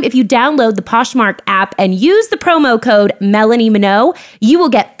limited time, if you download the Poshmark app and use the promo code Melanie Minot, you will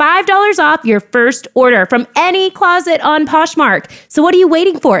get $5 off your first order from any closet on Poshmark. So what are you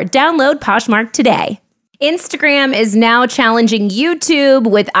waiting for? Download Poshmark today. Instagram is now challenging YouTube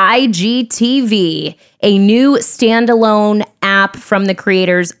with IGTV, a new standalone app from the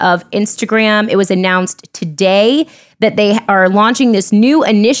creators of Instagram. It was announced today that they are launching this new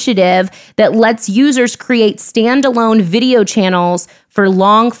initiative that lets users create standalone video channels for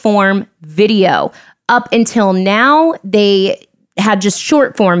long-form video. Up until now, they had just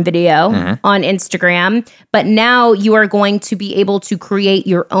short form video on Instagram, but now you are going to be able to create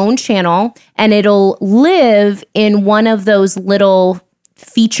your own channel and it'll live in one of those little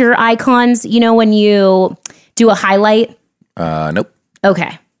feature icons, you know, when you do a highlight? Nope.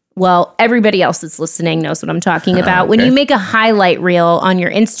 Okay. Well, everybody else that's listening knows what I'm talking about. Okay. When you make a highlight reel on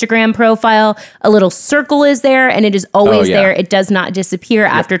your Instagram profile, a little circle is there and it is always there. It does not disappear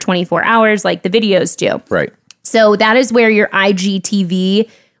after 24 hours like the videos do. Right. So that is where your IGTV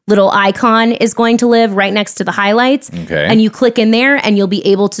little icon is going to live, right next to the highlights. Okay. And you click in there and you'll be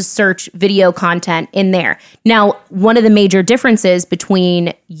able to search video content in there. Now, one of the major differences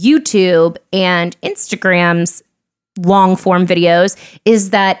between YouTube and Instagram's long form videos is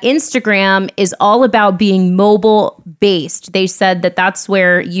that Instagram is all about being mobile based. They said that that's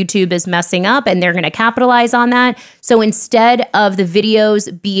where YouTube is messing up and they're going to capitalize on that. So instead of the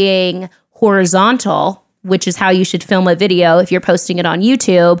videos being horizontal, which is how you should film a video if you're posting it on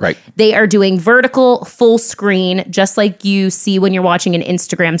YouTube, right, they are doing vertical full screen, just like you see when you're watching an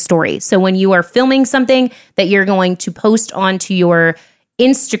Instagram story. So when you are filming something that you're going to post onto your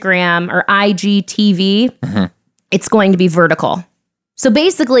Instagram or IGTV, it's going to be vertical. So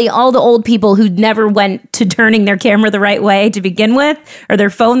basically, all the old people who never went to turning their camera the right way to begin with, or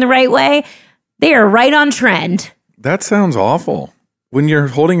their phone the right way, they are right on trend. That sounds awful. When you're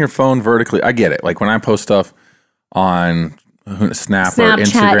holding your phone vertically, I get it. Like when I post stuff on Snap or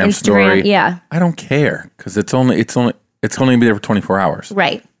Instagram story, yeah, I don't care because it's only gonna be there for 24 hours.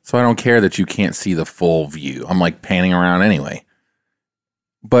 Right. So I don't care that you can't see the full view. I'm like panning around anyway.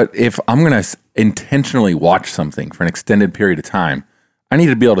 But if I'm going to intentionally watch something for an extended period of time, I need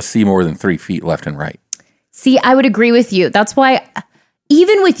to be able to see more than 3 feet left and right. See, I would agree with you. That's why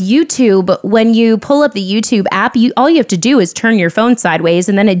even with YouTube, when you pull up the YouTube app, all you have to do is turn your phone sideways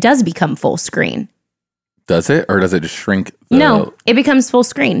and then it does become full screen. Does it? Or does it just shrink? No, it becomes full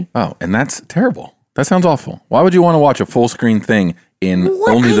screen. Oh, and that's terrible. That sounds awful. Why would you want to watch a full screen thing in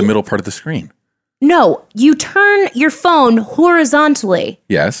only the middle part of the screen? No, you turn your phone horizontally.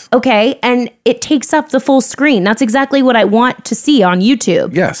 Yes. Okay, and it takes up the full screen. That's exactly what I want to see on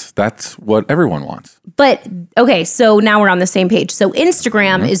YouTube. Yes, that's what everyone wants. But, okay, so now we're on the same page. So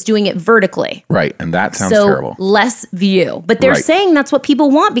Instagram is doing it vertically. Right, and that sounds terrible. Less view. But they're saying that's what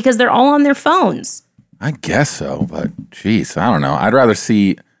people want because they're all on their phones. I guess so, but geez, I don't know. I'd rather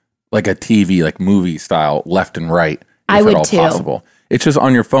see like a TV, like movie style, left and right, if at all possible. It's just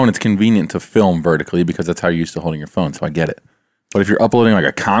on your phone, it's convenient to film vertically because that's how you're used to holding your phone, so I get it. But if you're uploading like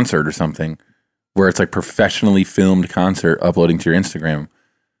a concert or something where it's like professionally filmed concert uploading to your Instagram,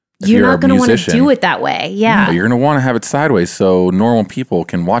 you're not going to want to do it that way. Yeah. You're going to want to have it sideways so normal people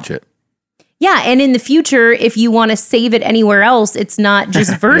can watch it. Yeah, and in the future, if you want to save it anywhere else, it's not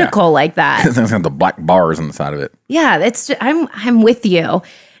just vertical like that. It's got the black bars on the side of it. Yeah, I'm with you.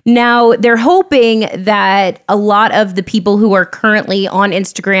 Now, they're hoping that a lot of the people who are currently on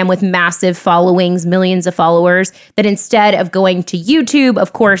Instagram with massive followings, millions of followers, that instead of going to YouTube,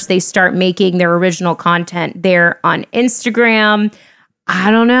 of course, they start making their original content there on Instagram.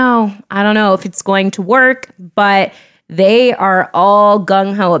 I don't know if it's going to work, but they are all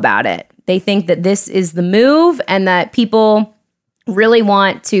gung-ho about it. They think that this is the move and that people really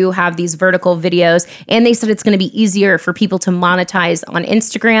want to have these vertical videos. And they said it's going to be easier for people to monetize on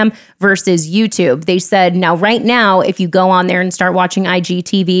Instagram versus YouTube. They said now, right now, if you go on there and start watching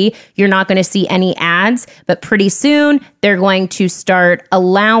IGTV, you're not going to see any ads. But pretty soon, they're going to start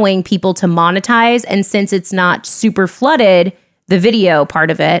allowing people to monetize. And since it's not super flooded, the video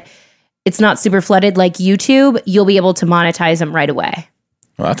part of it, it's not super flooded like YouTube, you'll be able to monetize them right away.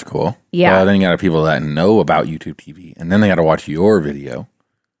 Well, that's cool. Yeah. Then you got people that know about YouTube TV, and then they got to watch your video.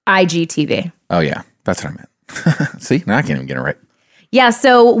 IGTV. Oh, yeah. That's what I meant. See? Now I can't even get it right. Yeah,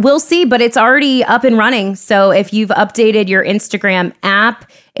 so we'll see, but it's already up and running. So if you've updated your Instagram app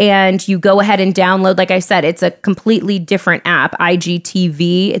and you go ahead and download, like I said, it's a completely different app,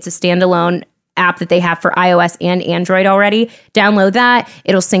 IGTV. It's a standalone app that they have for iOS and Android already. Download that.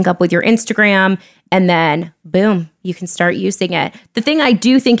 It'll sync up with your Instagram. And then, boom, you can start using it. The thing I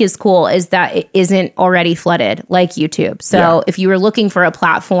do think is cool is that it isn't already flooded like YouTube. So if you were looking for a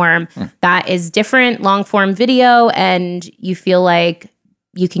platform that is different, long form video, and you feel like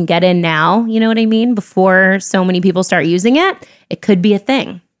you can get in now, you know what I mean? Before so many people start using it, it could be a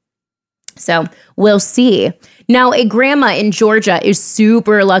thing. So we'll see. Now, a grandma in Georgia is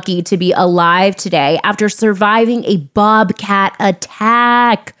super lucky to be alive today after surviving a bobcat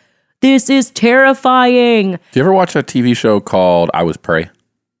attack. This is terrifying. Do you ever watch a TV show called I Was Prey?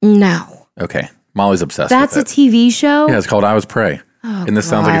 No. Okay. Molly's obsessed That's with it. a TV show? Yeah, it's called I Was Prey. Oh, and this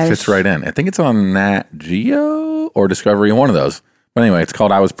sounds like it fits right in. I think it's on Nat Geo or Discovery, one of those. But anyway, it's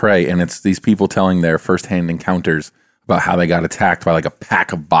called I Was Prey, and it's these people telling their firsthand encounters about how they got attacked by like a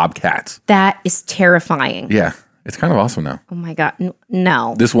pack of bobcats. That is terrifying. Yeah. It's kind of awesome now. Oh my God.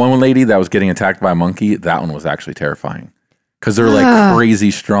 No. This one lady that was getting attacked by a monkey, that one was actually terrifying. Because they're like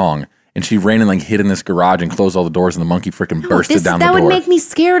crazy strong. And she ran and like hid in this garage and closed all the doors, and the monkey freaking bursted down the door. That would make me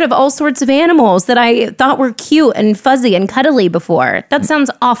scared of all sorts of animals that I thought were cute and fuzzy and cuddly before. That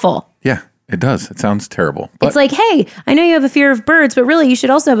sounds awful. Yeah, it does. It sounds terrible. But it's like, hey, I know you have a fear of birds, but really you should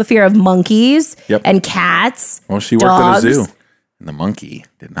also have a fear of monkeys and cats. Well, she worked at a zoo, and the monkey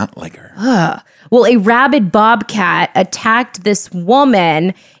did not like her. Well, a rabid bobcat attacked this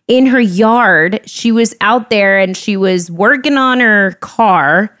woman in her yard. She was out there and she was working on her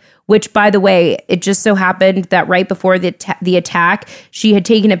car, which, by the way, it just so happened that right before the attack, she had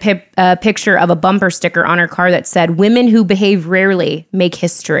taken a picture of a bumper sticker on her car that said, "Women who behave rarely make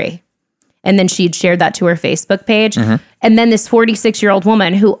history." And then she had shared that to her Facebook page. And then this 46-year-old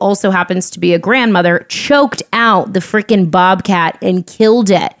woman, who also happens to be a grandmother, choked out the freaking bobcat and killed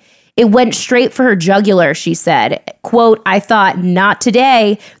it. It went straight for her jugular, she said. Quote, "I thought, not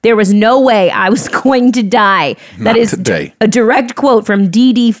today. There was no way I was going to die." That is a direct quote from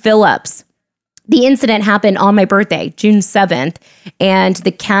Dee Phillips. The incident happened on my birthday, June 7th, and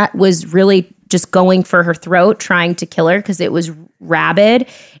the cat was really just going for her throat, trying to kill her because it was rabid.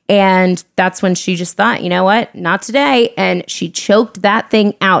 And that's when she just thought, you know what, not today. And she choked that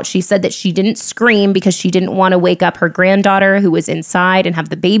thing out. She said that she didn't scream because she didn't want to wake up her granddaughter who was inside and have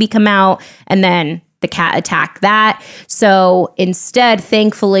the baby come out. And then the cat attacked that. So instead,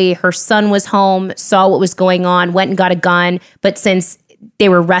 thankfully, her son was home, saw what was going on, went and got a gun. But since they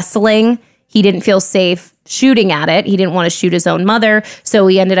were wrestling, he didn't feel safe shooting at it. He didn't want to shoot his own mother. So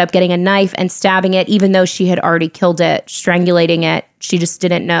he ended up getting a knife and stabbing it, even though she had already killed it, strangulating it. She just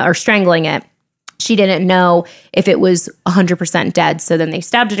didn't know, or strangling it. She didn't know if it was 100% dead. So then they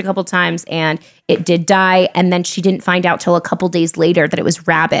stabbed it a couple times and it did die. And then she didn't find out till a couple days later that it was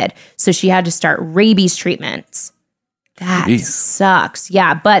rabid. So she had to start rabies treatments. That sucks.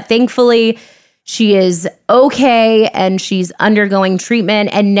 Yeah. But thankfully, she is okay and she's undergoing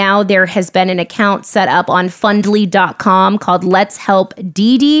treatment. And now there has been an account set up on Fundly.com called Let's Help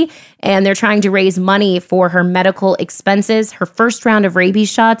Dee Dee. And they're trying to raise money for her medical expenses. Her first round of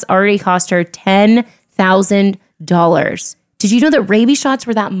rabies shots already cost her $10,000. Did you know that rabies shots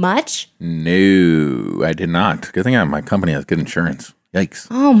were that much? No, I did not. Good thing my company has good insurance. Yikes.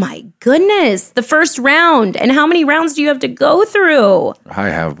 Oh my goodness. The first round. And how many rounds do you have to go through? I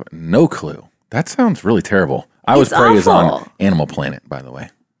have no clue. That sounds really terrible. I Was Prey is on Animal Planet, by the way, in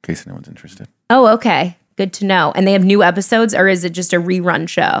case anyone's interested. Oh, okay. Good to know. And they have new episodes, or is it just a rerun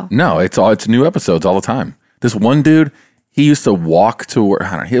show? No, it's new episodes all the time. This one dude, he used to walk to work.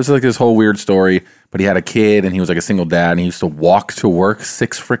 I don't know, he was like this whole weird story, but he had a kid and he was like a single dad and he used to walk to work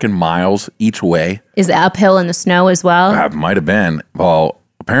 6 freaking miles each way. Is it uphill in the snow as well? It might have been. Well,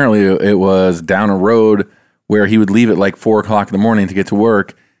 apparently it was down a road where he would leave at like 4 o'clock in the morning to get to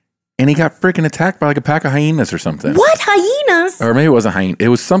work. And he got freaking attacked by like a pack of hyenas or something. What? Hyenas? Or maybe it wasn't hyena. It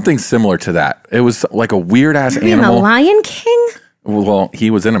was something similar to that. It was like a weird ass animal. In the Lion King? Well, he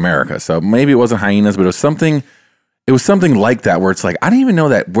was in America, so maybe it wasn't hyenas, but it was something. It was something like that where it's like, I didn't even know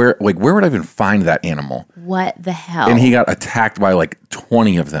that where would I even find that animal? What the hell? And he got attacked by like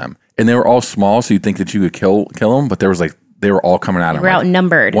 20 of them. And they were all small, so you'd think that you could kill them, but there was like, they were all coming at him. We're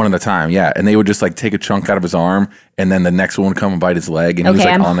outnumbered. One at a time, yeah. And they would just like take a chunk out of his arm, and then the next one would come and bite his leg, and he was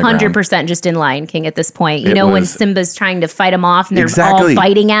like I'm on the ground. 100% just in Lion King at this point. You know when Simba's trying to fight him off and they're all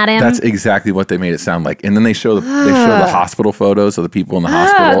biting at him? That's exactly what they made it sound like. And then they show the hospital photos of the people in the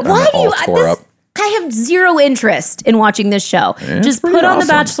hospital, and they're all tore up. I have zero interest in watching this show. Just put on awesome.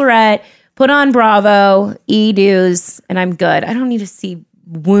 The Bachelorette, put on Bravo, E-News, and I'm good. I don't need to see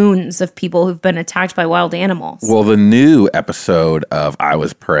wounds of people who've been attacked by wild animals. Well, the new episode of I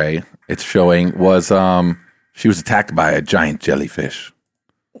Was Prey, it's showing, was she was attacked by a giant jellyfish.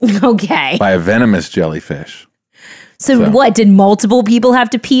 Okay. By a venomous jellyfish. So what, did multiple people have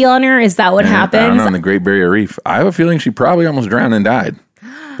to pee on her? Is that what happens? I don't know, in the Great Barrier Reef. I have a feeling she probably almost drowned and died.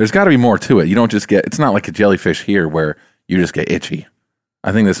 There's got to be more to it. You don't just get, it's not like a jellyfish here where you just get itchy.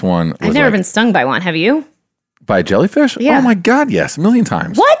 I think this one was I've never been stung by one. Have you? By a jellyfish? Yeah. Oh my God, yes. A million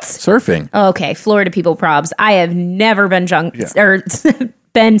times. What? Surfing. Oh, okay. Florida people probs. I have never been or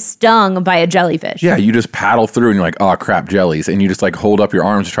been stung by a jellyfish. Yeah, you just paddle through and you're like, oh crap, jellies. And you just like hold up your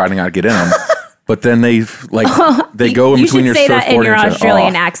arms trying to not get in them. But then they go in between your surfboard. You should say that in your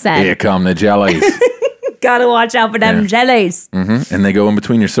Australian accent. Here come the jellies. Gotta watch out for them jellies. Mm-hmm. And they go in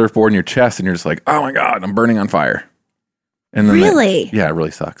between your surfboard and your chest, and you're just like, oh my God, I'm burning on fire. And then really? Yeah, it really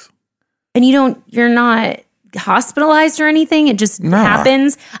sucks. And you're not hospitalized or anything? It just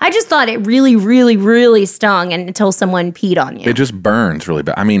happens? I just thought it really, really, really stung until someone peed on you. It just burns really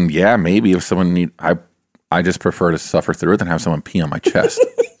bad. I mean, yeah, maybe if someone I just prefer to suffer through it than have someone pee on my chest.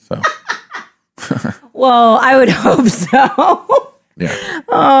 So. Well, I would hope so. Yeah.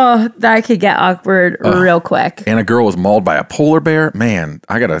 Oh, that could get awkward real quick. And a girl was mauled by a polar bear. Man,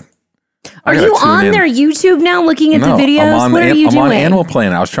 I gotta. Are you on their YouTube now looking at the videos? What are you doing? I'm on Animal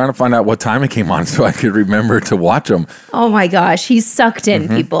Planet. I was trying to find out what time it came on so I could remember to watch them. Oh my gosh, he's sucked in,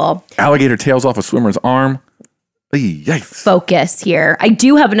 people. Alligator tails off a swimmer's arm. Yikes. Focus here. I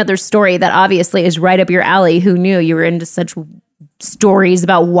do have another story that obviously is right up your alley. Who knew you were into such stories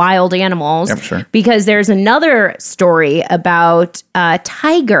about wild animals? Yep, sure. Because there's another story about a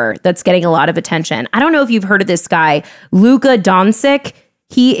tiger that's getting a lot of attention. I don't know if you've heard of this guy, Luka Doncic.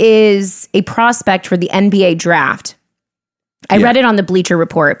 He is a prospect for the NBA draft. I read it on the Bleacher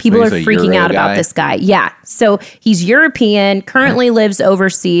Report. People are freaking out about this guy. Yeah. So he's European, currently lives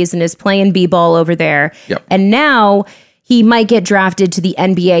overseas and is playing b-ball over there. Yep. And now he might get drafted to the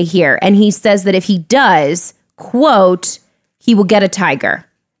NBA here. And he says that if he does, quote, he will get a tiger.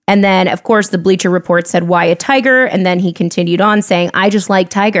 And then, of course, the Bleacher Report said, why a tiger? And then he continued on saying, I just like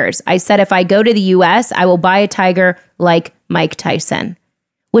tigers. I said, if I go to the U.S., I will buy a tiger like Mike Tyson.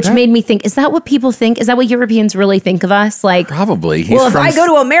 Which made me think, is that what people think? Is that what Europeans really think of us? Like, probably. If I go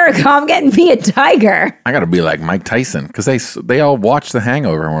to America, I'm getting me a tiger. I got to be like Mike Tyson because they all watched The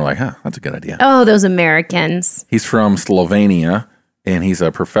Hangover and were like, huh, that's a good idea. Oh, those Americans. He's from Slovenia and he's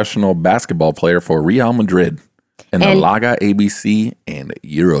a professional basketball player for Real Madrid in the Liga ABC and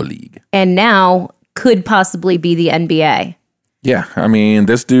EuroLeague. And now could possibly be the NBA. Yeah. I mean,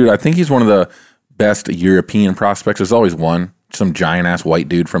 this dude, I think he's one of the best European prospects. There's always one. Some giant ass white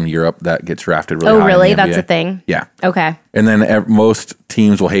dude from Europe that gets drafted really high. Oh, really? In the NBA. That's a thing? Yeah. Okay. And then most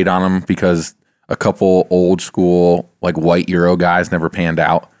teams will hate on him because a couple old school like white Euro guys never panned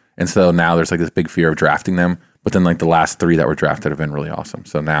out. And so now there's like this big fear of drafting them. But then like the last 3 that were drafted have been really awesome.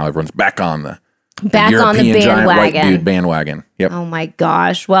 So now everyone's back on the European giant white dude bandwagon. Yep. Oh my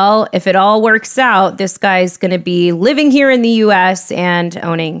gosh. Well, if it all works out, this guy's going to be living here in the U.S. and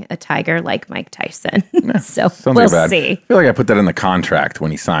owning a tiger like Mike Tyson. So we'll see. I feel like I put that in the contract when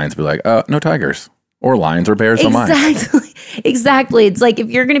he signs. Be like, no tigers or lions or bears on mine. Exactly. It's like if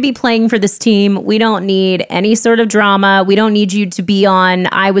you're going to be playing for this team, we don't need any sort of drama. We don't need you to be on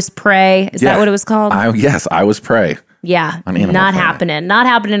I Was Prey. Is that what it was called? Yes, I Was Prey. Yeah, not happening. Not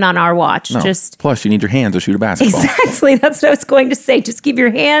happening on our watch. No. Plus, you need your hands to shoot a basketball. Exactly. That's what I was going to say. Just keep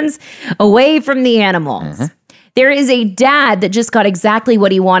your hands away from the animals. Mm-hmm. There is a dad that just got exactly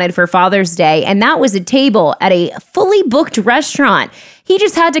what he wanted for Father's Day, and that was a table at a fully booked restaurant. He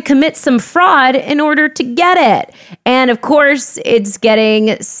just had to commit some fraud in order to get it. And of course, it's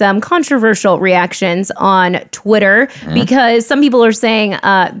getting some controversial reactions on Twitter because some people are saying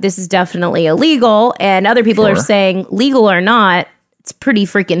this is definitely illegal, and other people are saying legal or not, it's pretty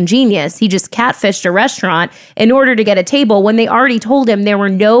freaking genius. He just catfished a restaurant in order to get a table when they already told him there were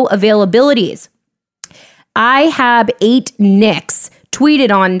no availabilities. I have 8 Nicks tweeted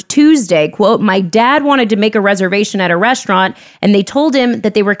on Tuesday, quote, my dad wanted to make a reservation at a restaurant and they told him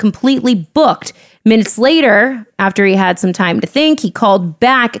that they were completely booked. Minutes later, after he had some time to think, he called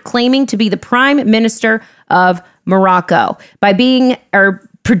back claiming to be the prime minister of Morocco. By being or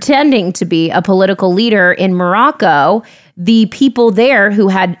pretending to be a political leader in Morocco, the people there who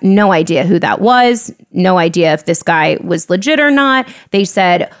had no idea who that was, no idea if this guy was legit or not, they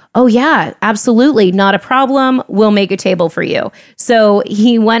said, oh yeah, absolutely, not a problem. We'll make a table for you. So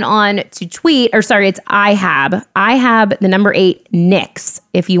he went on to tweet, it's IHAB, the number 8 Knicks,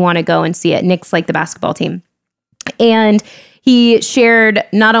 if you want to go and see it. Knicks, like the basketball team. And he shared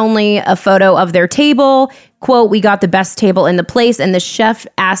not only a photo of their table, quote, we got the best table in the place, and the chef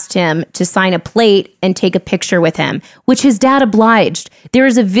asked him to sign a plate and take a picture with him, which his dad obliged. There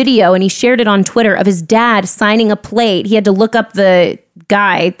is a video, and he shared it on Twitter, of his dad signing a plate. He had to look up the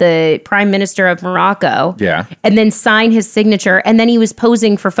guy, the prime minister of Morocco, and then sign his signature, and then he was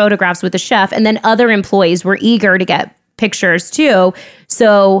posing for photographs with the chef, and then other employees were eager to get pictures too,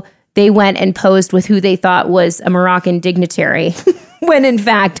 so they went and posed with who they thought was a Moroccan dignitary, when in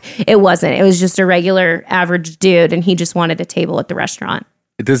fact it wasn't. It was just a regular average dude, and he just wanted a table at the restaurant.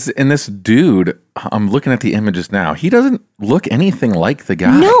 This dude, I'm looking at the images now. He doesn't look anything like the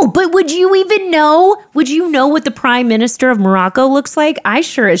guy. No, but would you even know? Would you know what the prime minister of Morocco looks like? I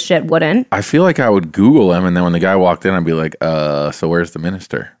sure as shit wouldn't. I feel like I would Google him, and then when the guy walked in, I'd be like, so where's the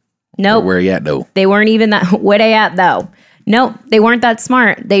minister? Nope. Where you at, though? They weren't even that. Where they at, though? No, they weren't that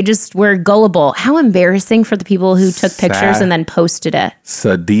smart. They just were gullible. How embarrassing for the people who took pictures and then posted it.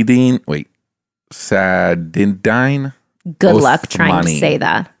 Sadidine. Good luck trying to say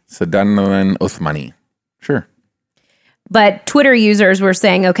that. Sadidine Othmani. Sure. But Twitter users were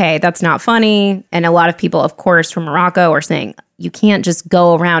saying, okay, that's not funny. And a lot of people, of course, from Morocco are saying, you can't just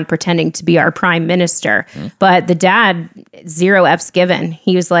go around pretending to be our prime minister. But the dad, 0 F's given.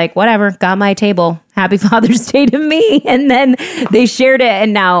 He was like, whatever, got my table. Happy Father's Day to me. And then they shared it.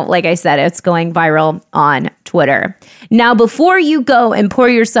 And now, like I said, it's going viral on Twitter. Now, before you go and pour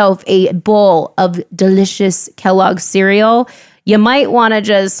yourself a bowl of delicious Kellogg's cereal, you might want to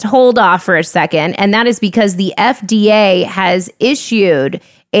just hold off for a second. And that is because the FDA has issued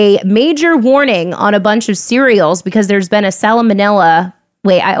a major warning on a bunch of cereals because there's been a salmonella.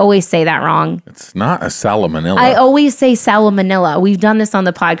 Wait, I always say that wrong. It's not a salmonella. I always say salmonella. We've done this on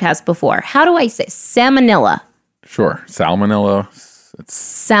the podcast before. How do I say salmonella? Sure. Salmonella.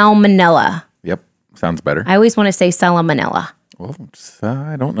 Salmonella. Yep. Sounds better. I always want to say salmonella. Well,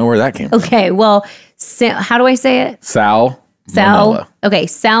 I don't know where that came from. Okay, well, how do I say it? Salmonella. Okay,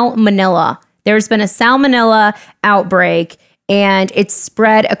 salmonella. There's been a salmonella outbreak, and it's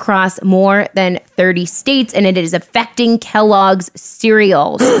spread across more than 30 states, and it is affecting Kellogg's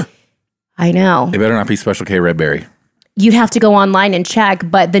cereals. I know. It better not be Special K Red Berry. You'd have to go online and check,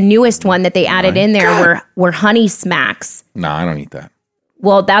 but the newest one that they added in there were Honey Smacks. No, I don't eat that.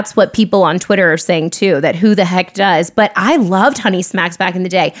 Well, that's what people on Twitter are saying too, that who the heck does. But I loved Honey Smacks back in the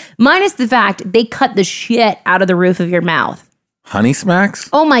day, minus the fact they cut the shit out of the roof of your mouth. Honey Smacks?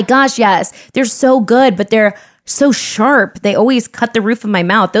 Oh my gosh, yes. They're so good, but they're so sharp. They always cut the roof of my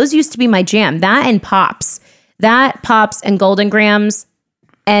mouth. Those used to be my jam. That and Pops. That, Pops, and Golden Grams,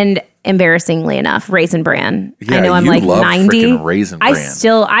 and embarrassingly enough, Raisin Bran. Yeah, I know I'm like 90. Raisin Bran.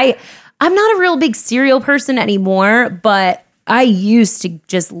 I'm not a real big cereal person anymore, but I used to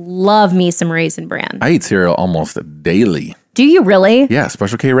just love me some Raisin Bran. I eat cereal almost daily. Do you really? Yeah,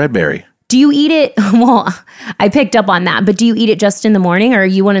 Special K Red Berry. Do you eat it? Well, I picked up on that, but do you eat it just in the morning, or are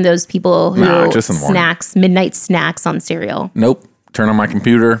you one of those people who just in the morning. Midnight snacks on cereal? Nope. Turn on my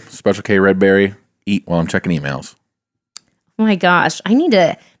computer, Special K Red Berry, eat while I'm checking emails. Oh my gosh.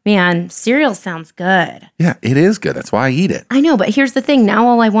 Cereal sounds good. Yeah, it is good. That's why I eat it. I know, but here's the thing. Now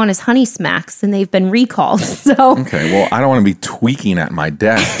all I want is Honey Smacks, and they've been recalled. So okay, well, I don't want to be tweaking at my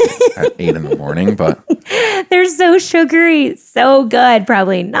desk at 8 in the morning, but they're so sugary, so good.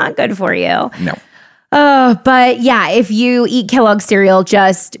 Probably not good for you. No. But yeah, if you eat Kellogg's cereal,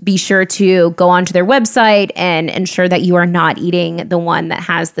 just be sure to go onto their website and ensure that you are not eating the one that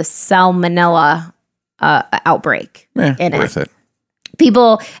has the salmonella outbreak in worth it.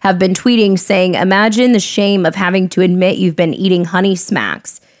 People have been tweeting saying, imagine the shame of having to admit you've been eating Honey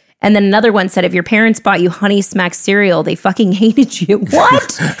Smacks. And then another one said, if your parents bought you Honey Smacks cereal, they fucking hated you.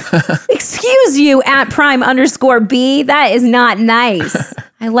 What? Excuse you, @prime_B. That is not nice.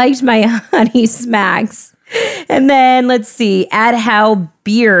 I liked my Honey Smacks. And then let's see. Ad How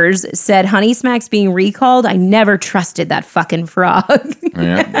Beers said Honey Smacks being recalled. I never trusted that fucking frog.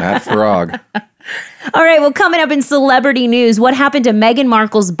 Yeah, that frog. All right, well, coming up in celebrity news, what happened to Meghan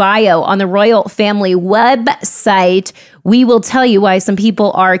Markle's bio on the royal family website? We will tell you why some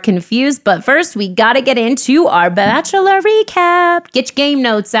people are confused. But first, we got to get into our Bachelor recap. Get your game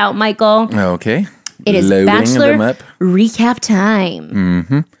notes out, Michael. Okay. It is Loading Bachelor them up. recap time.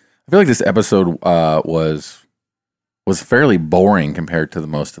 Mm-hmm. I feel like this episode was fairly boring compared to the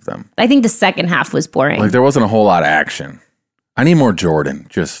most of them. I think the second half was boring. Like there wasn't a whole lot of action. I need more Jordan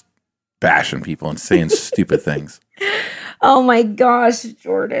just bashing people and saying stupid things. Oh my gosh,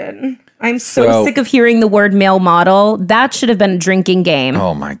 Jordan. I'm so sick of hearing the word male model. That should have been a drinking game.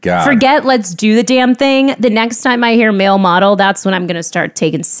 Oh my God. Forget let's do the damn thing. The next time I hear male model, that's when I'm going to start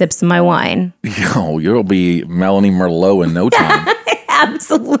taking sips of my wine. Yo, you'll be Melanie Merlot in no time.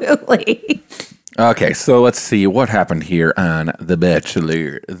 Absolutely. Okay, so let's see what happened here on The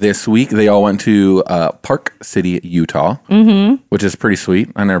Bachelor. This week, they all went to Park City, Utah, which is pretty sweet.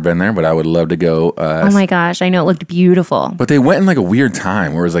 I've never been there, but I would love to go. Oh my gosh, I know it looked beautiful. But they went in like a weird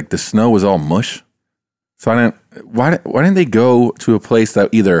time where it was like the snow was all mush. So why didn't they go to a place that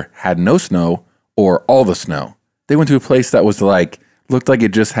either had no snow or all the snow? They went to a place that was like, looked like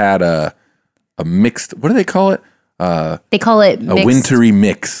it just had a mixed, what do they call it? They call it a wintry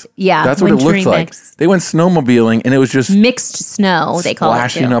mix. Yeah, that's what it looked like. Mix. They went snowmobiling and it was just mixed snow. They call it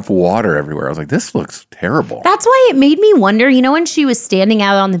splashing up water everywhere. I was like, this looks terrible. That's why it made me wonder. You know, when she was standing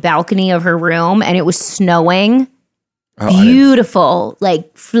out on the balcony of her room and it was snowing, beautiful,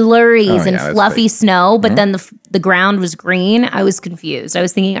 like flurries and fluffy snow, but then the ground was green. I was confused. I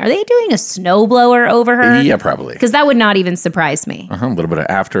was thinking, are they doing a snowblower over her? Yeah, probably. Because that would not even surprise me. A little bit of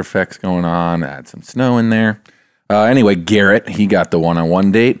after effects going on. Add some snow in there. Anyway, Garrett, he got the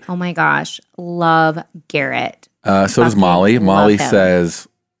one-on-one date. Oh my gosh. Love Garrett. So does Molly. Molly says...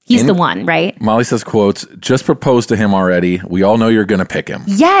 He's the one, right? Molly says, quotes, just proposed to him already. We all know you're going to pick him.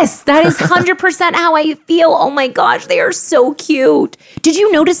 Yes, that is 100% how I feel. Oh my gosh, they are so cute. Did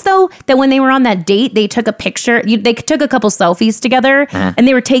you notice, though, that when they were on that date, they took a picture, they took a couple selfies together, and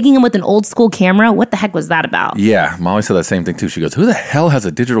they were taking them with an old school camera? What the heck was that about? Yeah, Molly said that same thing, too. She goes, who the hell has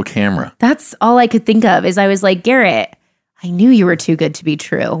a digital camera? That's all I could think of, is I was like, Garrett, I knew you were too good to be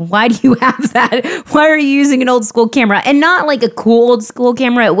true. Why do you have that? Why are you using an old school camera? And not like a cool old school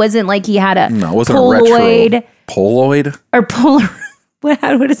camera. It wasn't like he had a No, it wasn't Polaroid. A retro. Polaroid? Or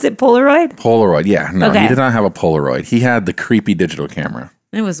Polaroid. What is it? Polaroid? Polaroid, yeah. No, okay. He did not have a Polaroid. He had the creepy digital camera.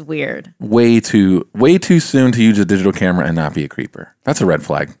 It was weird. Way too soon to use a digital camera and not be a creeper. That's a red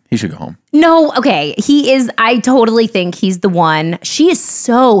flag. He should go home. No, okay. He is, I totally think he's the one. She is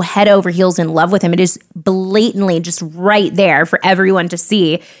so head over heels in love with him. It is blatantly just right there for everyone to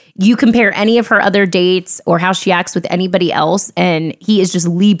see. You compare any of her other dates or how she acts with anybody else, and he is just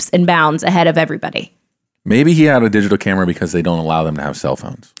leaps and bounds ahead of everybody. Maybe he had a digital camera because they don't allow them to have cell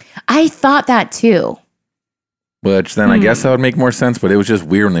phones. I thought that too. Which then I guess that would make more sense, but it was just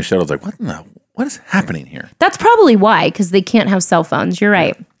weird when they showed it. I was like, what is happening here? That's probably why, because they can't have cell phones. You're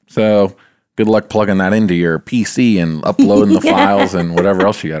right. So good luck plugging that into your PC and uploading the files and whatever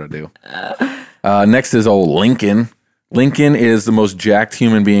else you got to do. Next is old Lincoln. Lincoln is the most jacked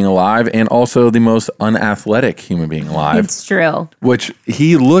human being alive and also the most unathletic human being alive. It's true. Which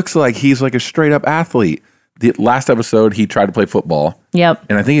he looks like he's like a straight up athlete. The last episode, he tried to play football. Yep.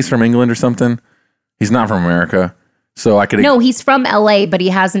 And I think he's from England or something. He's not from America. So I could... No, he's from LA, but he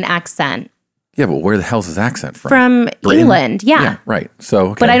has an accent. Yeah, but where the hell's his accent from? From Britain? England, yeah. Yeah, right. So,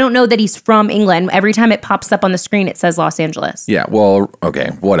 okay. But I don't know that he's from England. Every time it pops up on the screen, it says Los Angeles. Yeah, well,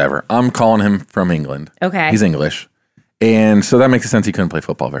 okay, whatever. I'm calling him from England. Okay. He's English. And so that makes sense he couldn't play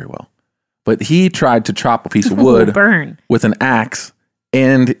football very well. But he tried to chop a piece of wood with an axe,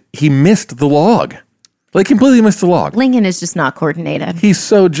 and he missed the log. Like, completely missed the log. Lincoln is just not coordinated. He's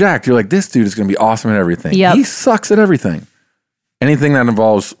so jacked. You're like, this dude is going to be awesome at everything. Yep. He sucks at everything. Anything that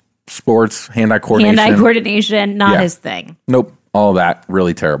involves sports, hand-eye coordination. Hand-eye coordination, not his thing. Nope. All that,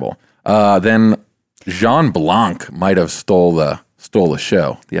 really terrible. Then Jean Blanc might have stole the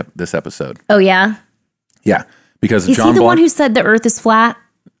show, this episode. Oh, yeah? Yeah. Because Is John he the Blanc, one who said the earth is flat?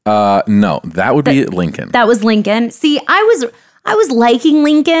 no, that would be Lincoln. That was Lincoln. See, I was liking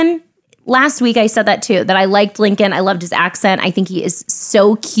Lincoln. Last week I said that too, that I liked Lincoln. I loved his accent. I think he is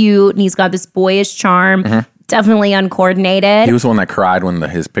so cute and he's got this boyish charm. Definitely uncoordinated. He was the one that cried when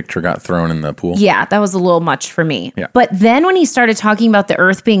his picture got thrown in the pool. Yeah, that was a little much for me. Yeah. But then when he started talking about the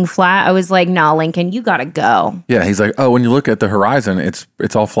earth being flat, I was like, nah, Lincoln, you gotta go. Yeah, he's like, oh, when you look at the horizon,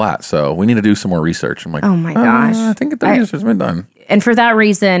 it's all flat. So we need to do some more research. I'm like, oh my gosh. I think the research has been done. And for that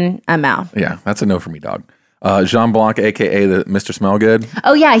reason, I'm out. Yeah, that's a no for me, dog. Jean Blanc, a.k.a. the Mr. Smellgood.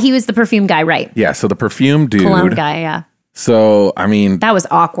 Oh, yeah. He was the perfume guy, right? Yeah, so the perfume dude. Cologne guy, yeah. So, I mean. That was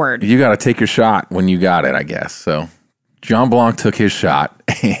awkward. You got to take your shot when you got it, I guess. So, Jean Blanc took his shot,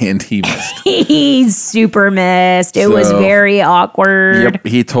 and he missed. He super missed. It was very awkward. Yep,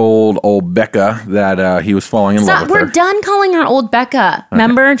 he told old Becca that he was falling in love with her. We're done calling her old Becca.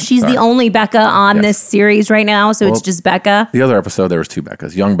 Remember? She's the only Becca on this series right now, so it's just Becca. The other episode, there was 2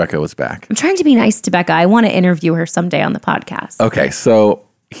 Beccas. Young Becca was back. I'm trying to be nice to Becca. I want to interview her someday on the podcast. Okay, so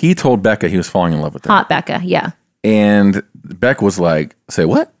he told Becca he was falling in love with her. Hot Becca, yeah. And Beck was like, say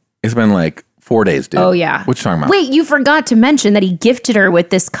what? It's been like 4 days, dude. Oh, yeah. What you talking about? Wait, you forgot to mention that he gifted her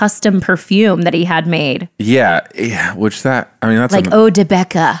with this custom perfume that he had made. Yeah, which that's like Eau de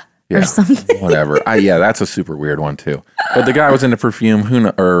Becca or something. Whatever. That's a super weird one too. But the guy was into perfume,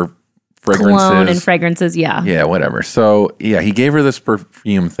 or fragrances. Cologne and fragrances, yeah. Yeah, whatever. So, he gave her this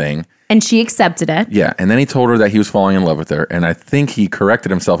perfume thing. And she accepted it. Yeah, and then he told her that he was falling in love with her. And I think he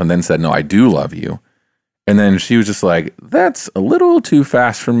corrected himself and then said, no, I do love you. And then she was just like, that's a little too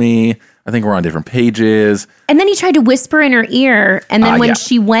fast for me. I think we're on different pages. And then he tried to whisper in her ear. And then when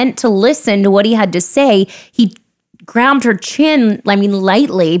she went to listen to what he had to say, he grabbed her chin,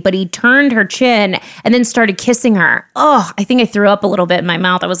 lightly, but he turned her chin and then started kissing her. Oh, I think I threw up a little bit in my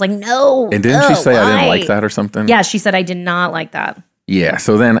mouth. I was like, no. And didn't she say I didn't like that or something? Yeah, she said I did not like that. Yeah,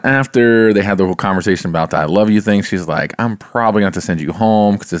 so then after they had the whole conversation about the I love you thing, she's like, I'm probably going to have to send you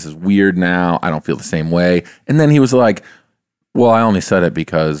home because this is weird now. I don't feel the same way. And then he was like, well, I only said it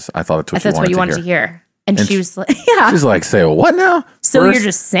because I thought that's what you wanted to hear. And she was like, yeah. She's like, say what now? So you're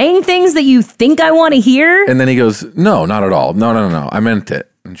just saying things that you think I want to hear? And then he goes, no, not at all. No. I meant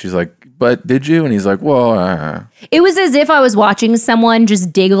it. And she's like, but did you? And he's like, well, It was as if I was watching someone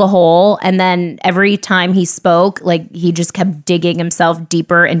just dig a hole, and then every time he spoke, he just kept digging himself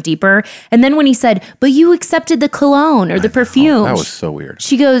deeper and deeper. And then when he said, but you accepted the cologne or the perfume. That was so weird.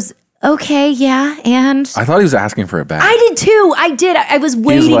 She goes, okay, yeah, and? I thought he was asking for it back. I did too. I did. I was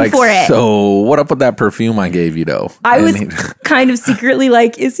waiting for it. So what up with that perfume I gave you, though? I was kind of secretly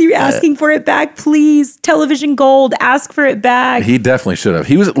like, is he asking for it back? Please, television gold, ask for it back. He definitely should have.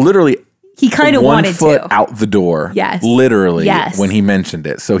 He was literally... He kind of wanted to. 1 foot out the door. Yes. Literally. Yes. When he mentioned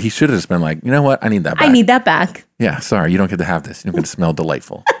it. So he should have just been like, you know what? I need that back. I need that back. Yeah, sorry. You don't get to have this. You don't get to smell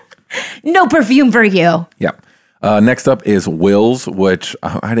delightful. No perfume for you. Yep. Next up is Wills, which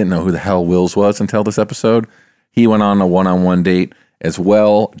I didn't know who the hell Wills was until this episode. He went on a one-on-one date as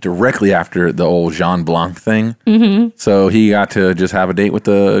well, directly after the old Jean Blanc thing. Mm-hmm. So he got to just have a date with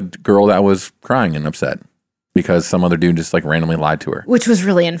the girl that was crying and upset because some other dude just randomly lied to her. Which was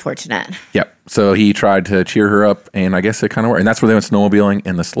really unfortunate. Yep. So he tried to cheer her up, and I guess it kind of worked. And that's where they went snowmobiling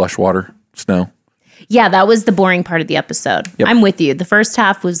in the slush water, snow. Yeah, that was the boring part of the episode. Yep. I'm with you. The first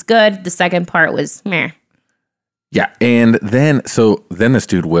half was good. The second part was meh. Yeah. And then this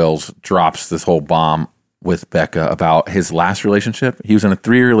dude, Wills, drops this whole bomb with Becca about his last relationship. He was in a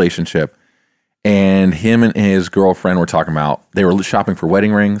 3-year relationship, and him and his girlfriend were talking about, they were shopping for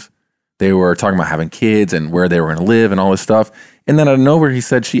wedding rings. They were talking about having kids and where they were going to live and all this stuff. And then out of nowhere, he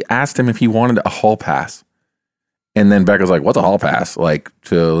said she asked him if he wanted a hall pass. And then Becca's like, what's a hall pass?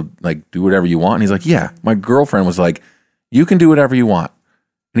 To do whatever you want? And he's like, yeah. My girlfriend was like, you can do whatever you want.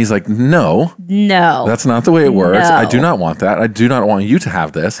 And he's like, no. That's not the way it works. No. I do not want that. I do not want you to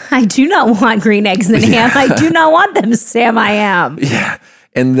have this. I do not want green eggs and ham. I do not want them, Sam. I am. Yeah.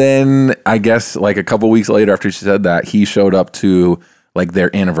 And then I guess a couple weeks later after she said that, he showed up to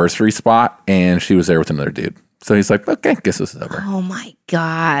their anniversary spot, and she was there with another dude. So he's like, okay, guess this is over. Oh my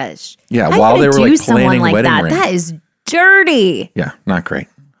gosh. Yeah, while they were planning wedding rings. That is dirty. Yeah, not great.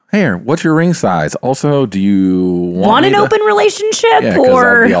 Hey, what's your ring size? Also, do you want an open relationship? Yeah, because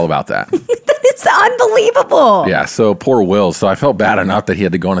I'd be all about that. It's unbelievable. Yeah, so poor Will. So I felt bad enough that he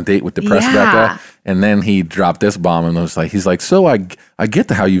had to go on a date with depressed Becca, and then he dropped this bomb and was like, he's like, so I get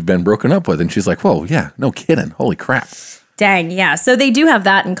how you've been broken up with, and she's like, whoa, yeah, no kidding, holy crap. Dang, yeah. So they do have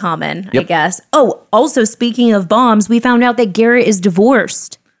that in common, Yep. I guess. Oh, also speaking of bombs, we found out that Garrett is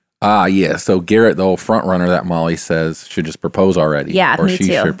divorced. Yeah. So Garrett, the old front runner that Molly says should just propose already. Yeah, or me she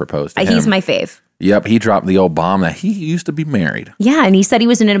too. should propose to him. He's my fave. Yep. He dropped the old bomb that he used to be married. Yeah, and he said he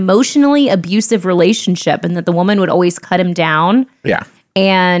was in an emotionally abusive relationship and that the woman would always cut him down. Yeah.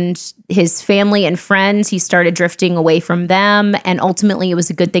 And his family and friends, he started drifting away from them. And ultimately, it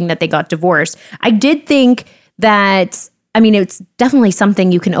was a good thing that they got divorced. I did think that, it's definitely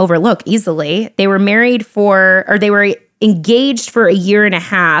something you can overlook easily. They were they were engaged for 1.5 years.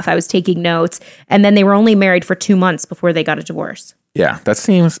 I was taking notes. And then they were only married for 2 months before they got a divorce. Yeah. That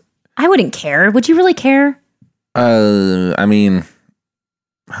seems... I wouldn't care. Would you really care? I don't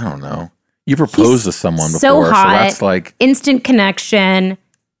know. You proposed to someone so before, hot, so that's like instant connection.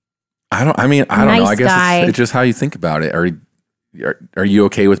 I don't know. Nice I guess guy. it's just how you think about it. Are you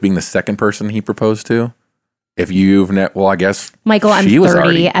okay with being the second person he proposed to? If you've well, I guess Michael, I'm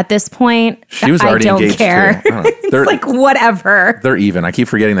 30 at this point. She was already engaged. I don't care. Too. I don't know. It's like whatever. They're even. I keep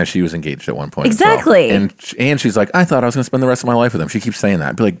forgetting that she was engaged at one point. Exactly. As well. And she's like, I thought I was going to spend the rest of my life with him. She keeps saying that.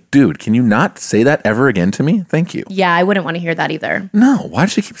 I'd be like, dude, can you not say that ever again to me? Thank you. Yeah, I wouldn't want to hear that either. No, why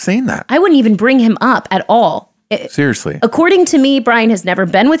does she keep saying that? I wouldn't even bring him up at all. Seriously. According to me, Brian has never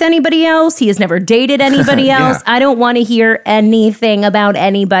been with anybody else. He has never dated anybody else. Yeah. I don't want to hear anything about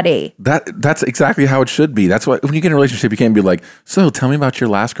anybody. That's exactly how it should be. That's why when you get in a relationship, you can't be like, so tell me about your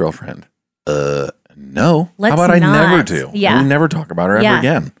last girlfriend. No. Let's How about not. I never do? Yeah. We never talk about her ever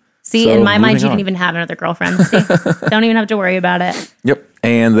again. See, So, in my mind, moving you on. can even have another girlfriend. See? Don't even have to worry about it. Yep.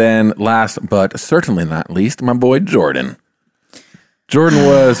 And then last but certainly not least, my boy Jordan. Jordan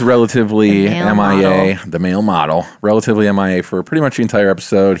was relatively The male MIA, the male model, relatively MIA for pretty much the entire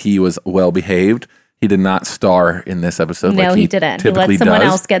episode. He was well behaved. He did not star in this episode. No, like he didn't. He let typically someone does.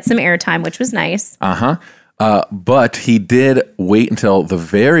 else get some airtime, which was nice. But he did wait until the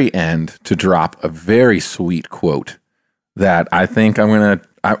very end to drop a very sweet quote that I think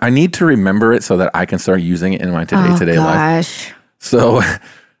I need to remember it so that I can start using it in my day-to-day life. Gosh. So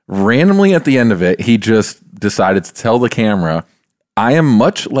randomly at the end of it, he just decided to tell the camera, I am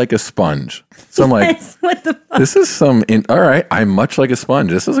much like a sponge. So I'm like, What the fuck? this is all right, I'm much like a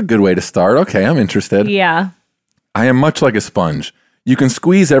sponge. This is a good way to start. Okay, I'm interested. Yeah. I am much like a sponge. You can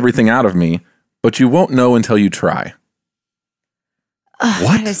squeeze everything out of me, but you won't know until you try.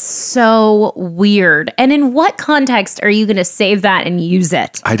 What? That is so weird. And in what context are you going to save that and use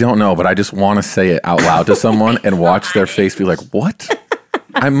it? I don't know, but I just want to say it out loud to someone and watch their face be like, what?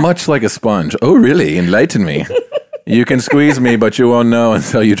 I'm much like a sponge. Oh, really? Enlighten me. You can squeeze me, but you won't know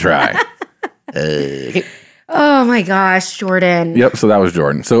until you try. Oh my gosh, Jordan. Yep, so that was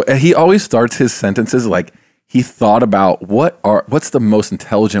Jordan. So he always starts his sentences like he thought about what's the most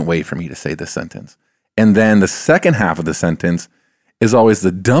intelligent way for me to say this sentence. And then the second half of the sentence is always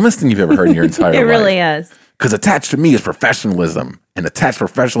the dumbest thing you've ever heard in your entire life. It really is. Because attached to me is professionalism, and attached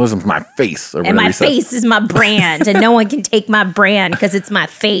professionalism is my face. Or And whatever my he said. face is my brand, and no one can take my brand because it's my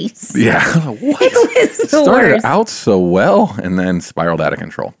face. Yeah. What? It's the Started worst. out so well and then spiraled out of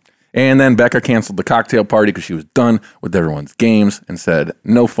control. And then Becca canceled the cocktail party because she was done with everyone's games and said,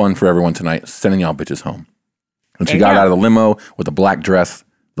 no fun for everyone tonight, sending y'all bitches home. And she There you got go. out of the limo with a black dress,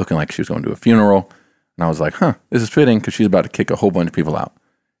 looking like she was going to a funeral. And I was like, this is fitting because she's about to kick a whole bunch of people out.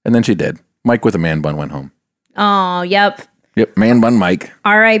 And then she did. Mike with a man bun went home. Oh, yep. Yep, man bun Mike.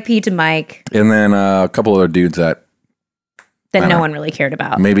 R.I.P. to Mike And then a couple other dudes that that no one really cared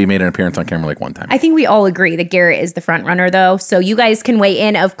about. maybe made an appearance on camera like one time. I think we all agree that Garrett is the front runner, though. So you guys can weigh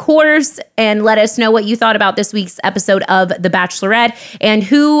in, of course, and let us know what you thought about this week's episode of The Bachelorette. And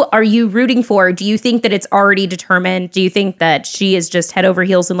who are you rooting for? Do you think that it's already determined? Do you think that she is just head over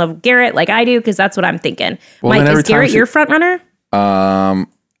heels in love with Garrett like I do? Because that's what I'm thinking. Well, then Mike, every is time Garrett she- your front runner?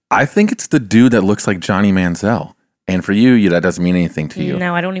 I think it's the dude that looks like Johnny Manziel. And for you, that doesn't mean anything to you.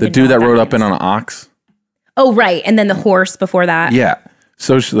 No, I don't even The dude know that what that rode up in means. on an ox. Oh, right. And then the horse before that. Yeah.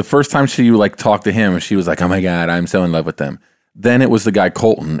 So the first time she talked to him, she was like, oh my God, I'm so in love with them. Then it was the guy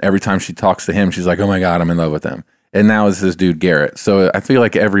Colton. Every time she talks to him, she's like, oh my God, I'm in love with him. And now it's this dude Garrett. So I feel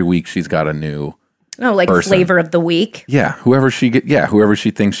like every week she's got a new, Oh, like person. flavor of the week. whoever she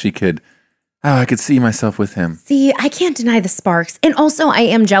thinks she could, I could see myself with him. See, I can't deny the sparks. And also, I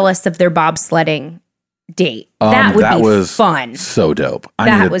am jealous of their bobsledding date. That would be was fun. So dope.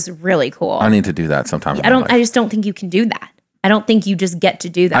 That was really cool. I need to do that sometime. in my life. I just don't think you can do that. I don't think you just get to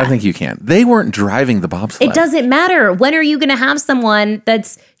do that. I think you can. They weren't driving the bobsled. it doesn't matter. When are you going to have someone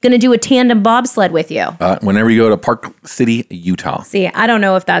that's going to do a tandem bobsled with you? Whenever you go to Park City, Utah. See, I don't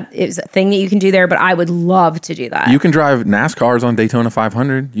know if that is a thing that you can do there, but I would love to do that. You can drive NASCARs on Daytona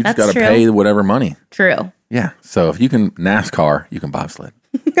 500. You just That's got to true. pay whatever money. True. Yeah. So if you can NASCAR, you can bobsled.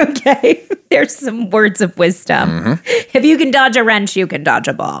 Okay. There's some words of wisdom. If you can dodge a wrench, you can dodge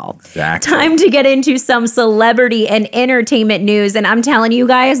a ball. Exactly. Time to get into some celebrity and entertainment news. And I'm telling you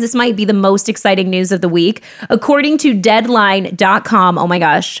guys, this might be the most exciting news of the week. According to Deadline.com, oh my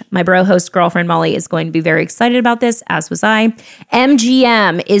gosh, my bro host girlfriend Molly is going to be very excited about this, as was I.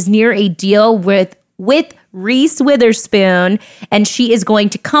 MGM is near a deal with Reese Witherspoon, and she is going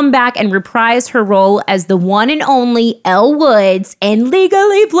to come back and reprise her role as the one and only Elle Woods in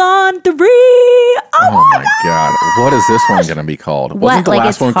Legally Blonde 3. Oh my God. What is this one going to be called? Wasn't the like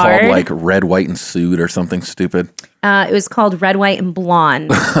last it's one hard? called like Red, White, and Suit or something stupid? It was called Red, White, and Blonde.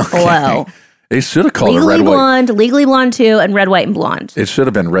 Hello. They should have called Legally it Red, Blonde, Legally Blonde 2, and Red, White, and Blonde. White. It should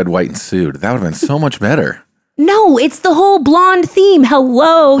have been Red, White, and Sued. That would have been so much better. No, it's the whole blonde theme.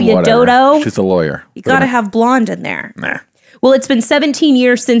 Hello, you Whatever. dodo. She's a lawyer. You got to have blonde in there. Nah. Well, it's been 17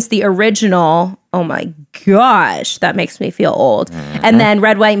 years since the original. Oh my gosh, that makes me feel old. And then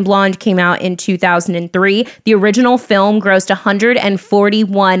Red, White, and Blonde came out in 2003. The original film grossed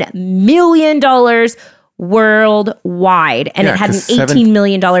 $141 million worldwide, and Yeah, it had an 'cause $18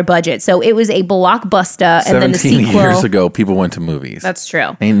 million budget. So it was a blockbuster. And then the 17 sequel. years ago, people went to movies. That's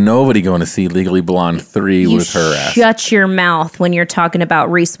true. Ain't nobody going to see Legally Blonde 3 You with her ass. shut your mouth when you're talking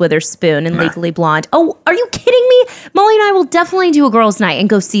about Reese Witherspoon and Legally Blonde. Oh, are you kidding me? Molly and I will definitely do a girls' night and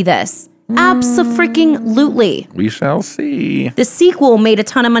go see this. Abso-freaking-lutely. We shall see. The sequel made a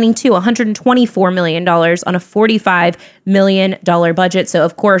ton of money too, $124 million on a $45 million budget. So,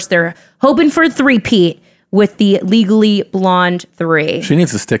 of course, they're hoping for a three-peat with the Legally Blonde 3. She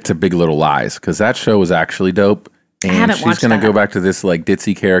needs to stick to Big Little Lies because that show was actually dope. And haven't she's watched going to that. go back to this like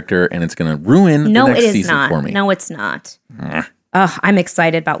ditzy character and it's going to ruin the No, next it is season not. for me. No, it's not. I'm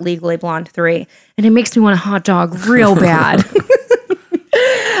excited about Legally Blonde 3, and it makes me want a hot dog real bad.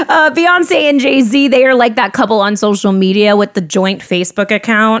 Beyonce and Jay-Z, they are like that couple on social media with the joint Facebook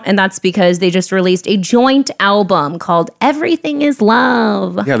account, and that's because they just released a joint album called Everything Is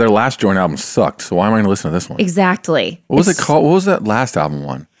Love. Yeah, their last joint album sucked. So why am I going to listen to this one? Exactly. What was it called? What was that last album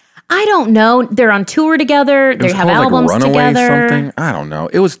one? I don't know. They're on tour together. It They was have called albums like Runaway together. something. I don't know.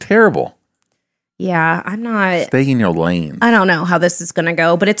 It was terrible. Yeah, I'm not. Stay in your lane. I don't know how this is going to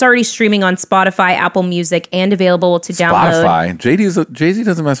go, but it's already streaming on Spotify, Apple Music, and available to download. Spotify. Jay-Z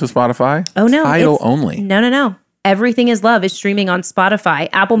doesn't mess with Spotify. Oh, no. Tidal it's- only. No. Everything is Love is streaming on Spotify,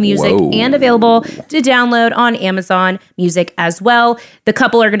 Apple Music, Whoa. and available to download on Amazon Music as well. The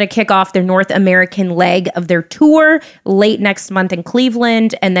couple are going to kick off their North American leg of their tour late next month in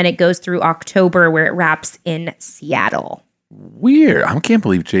Cleveland, and then it goes through October where it wraps in Seattle. Weird. I can't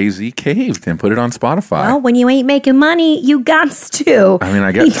believe Jay-Z caved and put it on Spotify. Well, when you ain't making money, you got to. I mean,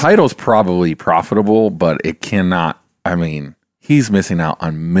 I guess Tidal's probably profitable, but it cannot. I mean, he's missing out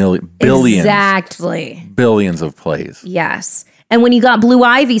on billions. Exactly. Billions of plays. Yes. And when you got Blue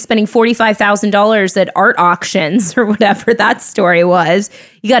Ivy spending $45,000 at art auctions or whatever that story was,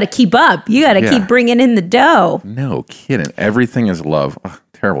 you got to keep up. You got to keep bringing in the dough. No kidding. Everything is Love. Ugh,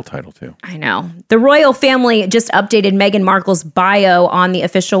 terrible title, too. I know. The royal family just updated Meghan Markle's bio on the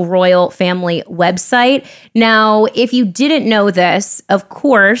official royal family website. Now, if you didn't know this, of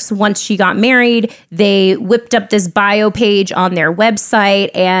course, once she got married, they whipped up this bio page on their website.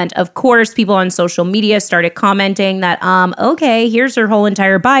 And of course, people on social media started commenting that, okay, here's her whole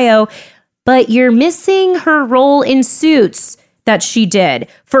entire bio, but you're missing her role in Suits that she did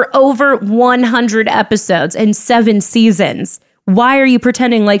for over 100 episodes and 7 seasons. Why are you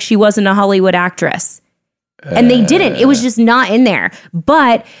pretending like she wasn't a Hollywood actress? And they didn't. It was just not in there.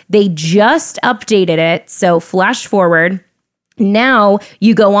 But they just updated it. So flash forward. Now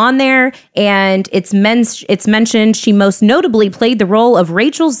you go on there and it's mentioned she most notably played the role of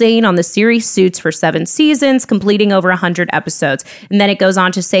Rachel Zane on the series Suits for 7 seasons, completing over 100 episodes. And then it goes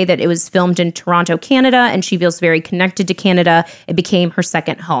on to say that it was filmed in Toronto, Canada, and she feels very connected to Canada. It became her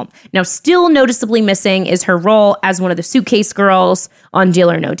second home. Now, still noticeably missing is her role as one of the suitcase girls on Deal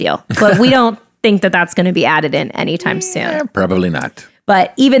or No Deal. But we don't think that that's going to be added in anytime soon. Probably not.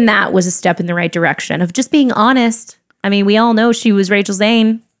 But even that was a step in the right direction of just being honest. I mean, we all know she was Rachel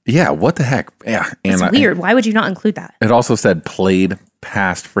Zane. Yeah, what the heck? Yeah. It's weird. Why would you not include that? It also said played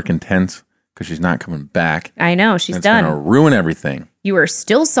past freaking tense because she's not coming back. I know. She's It's done. going to ruin everything. You are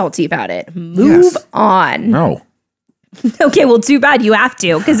still salty about it. Move on. No. Okay, well, too bad you have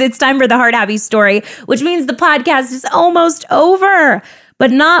to because it's time for the Heart Happy story, which means the podcast is almost over. But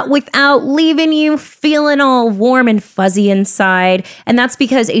not without leaving you feeling all warm and fuzzy inside. And that's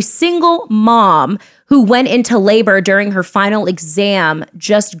because a single mom who went into labor during her final exam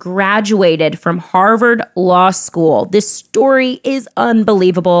just graduated from Harvard Law School. This story is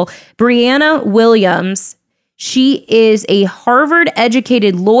unbelievable. Brianna Williams, she is a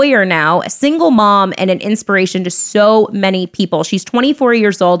Harvard-educated lawyer now, a single mom, and an inspiration to so many people. She's 24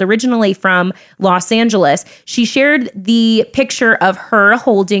 years old, originally from Los Angeles. She shared the picture of her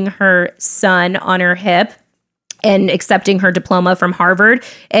holding her son on her hip and accepting her diploma from Harvard,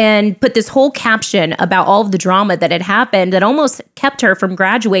 and put this whole caption about all of the drama that had happened that almost kept her from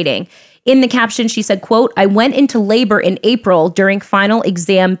graduating. In the caption, she said, quote, "I went into labor in April during final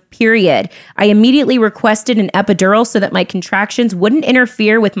exam period. I immediately requested an epidural so that my contractions wouldn't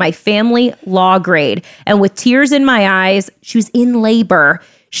interfere with my family law grade. And with tears in my eyes, she was in labor.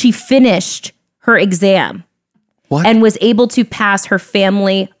 She finished her exam." and was able to pass her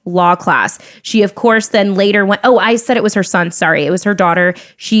family law class. She, of course, then later went, I said it was her son. Sorry, it was her daughter.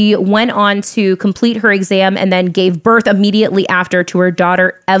 She went on to complete her exam and then gave birth immediately after to her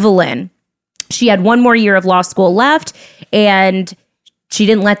daughter, Evelyn. She had one more year of law school left, and she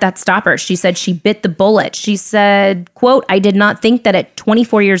didn't let that stop her. She said she bit the bullet. She said, quote, "I did not think that at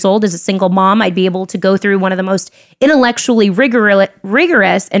 24 years old as a single mom, I'd be able to go through one of the most intellectually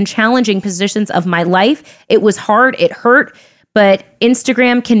rigorous and challenging positions of my life. It was hard. It hurt. But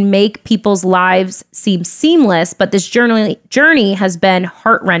Instagram can make people's lives seem seamless, but this journey has been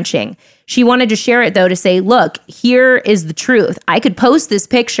heart-wrenching." She wanted to share it, though, to say, look, here is the truth. I could post this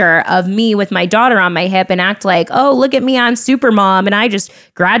picture of me with my daughter on my hip and act like, oh, look at me, I'm super mom, and I just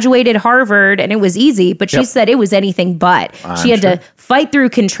graduated Harvard, and it was easy. But she said it was anything but. She had to fight through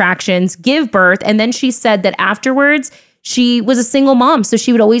contractions, give birth, and then she said that afterwards, she was a single mom, so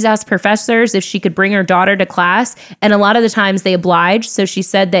she would always ask professors if she could bring her daughter to class, and a lot of the times they obliged. So she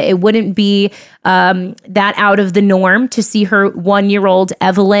said that it wouldn't be that out of the norm to see her 1-year-old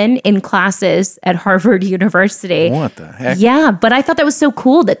Evelyn in classes at Harvard University. What the heck? Yeah, but I thought that was so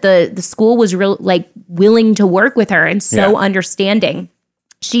cool that the school was willing to work with her and so understanding.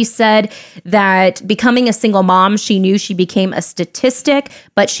 She said that becoming a single mom, she knew she became a statistic,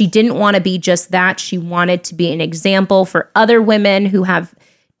 but she didn't want to be just that. She wanted to be an example for other women who have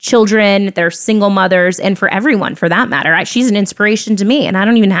children, they're single mothers, and for everyone for that matter. She's an inspiration to me, and I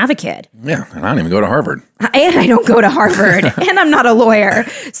don't even have a kid. Yeah, and I don't even go to Harvard. And I don't go to Harvard, and I'm not a lawyer.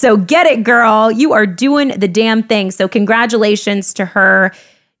 So get it, girl. You are doing the damn thing. So congratulations to her.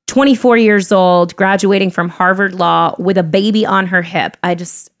 24 years old, graduating from Harvard Law with a baby on her hip. I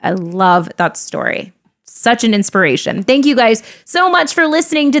love that story. Such an inspiration. Thank you guys so much for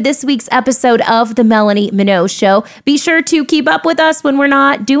listening to this week's episode of The Melanie Minot Show. Be sure to keep up with us when we're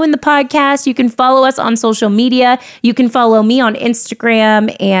not doing the podcast. You can follow us on social media. You can follow me on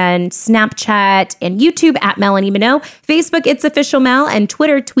Instagram and Snapchat and YouTube at Melanie Minot. Facebook, It's Official Mel, and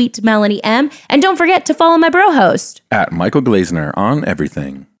Twitter, tweet Melanie M. And don't forget to follow my bro host At Michael Glazner on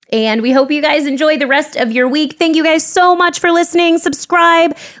everything. And we hope you guys enjoy the rest of your week. Thank you guys so much for listening.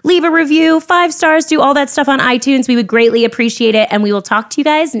 Subscribe, leave a review, 5 stars, do all that stuff on iTunes. We would greatly appreciate it. And we will talk to you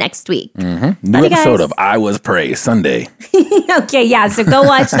guys next week. Mm-hmm. New episode of I Was Prey Sunday. Okay, yeah. So go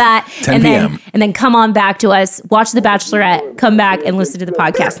watch that. 10 p.m. And then come on back to us. Watch The Bachelorette. Come back and listen to the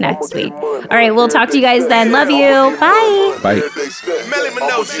podcast next week. All right, we'll talk to you guys then. Love you. Bye. Bye. Melanie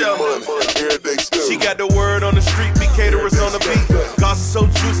Minot Show. She got the word on the street, be caterers on the beat. Gossip so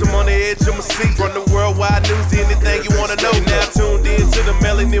juicy, I'm on the edge of my seat. From the worldwide news, anything you wanna know. You're now tuned in to the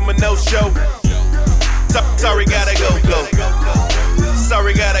Melanie Minot Show. Sorry, gotta go.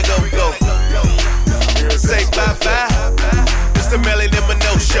 Sorry, gotta go. Say bye-bye. It's the Melanie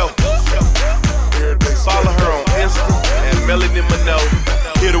Minot Show. Follow her on Insta at Melanie Minot.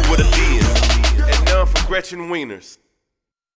 Hit her with a D and none for Gretchen Wieners.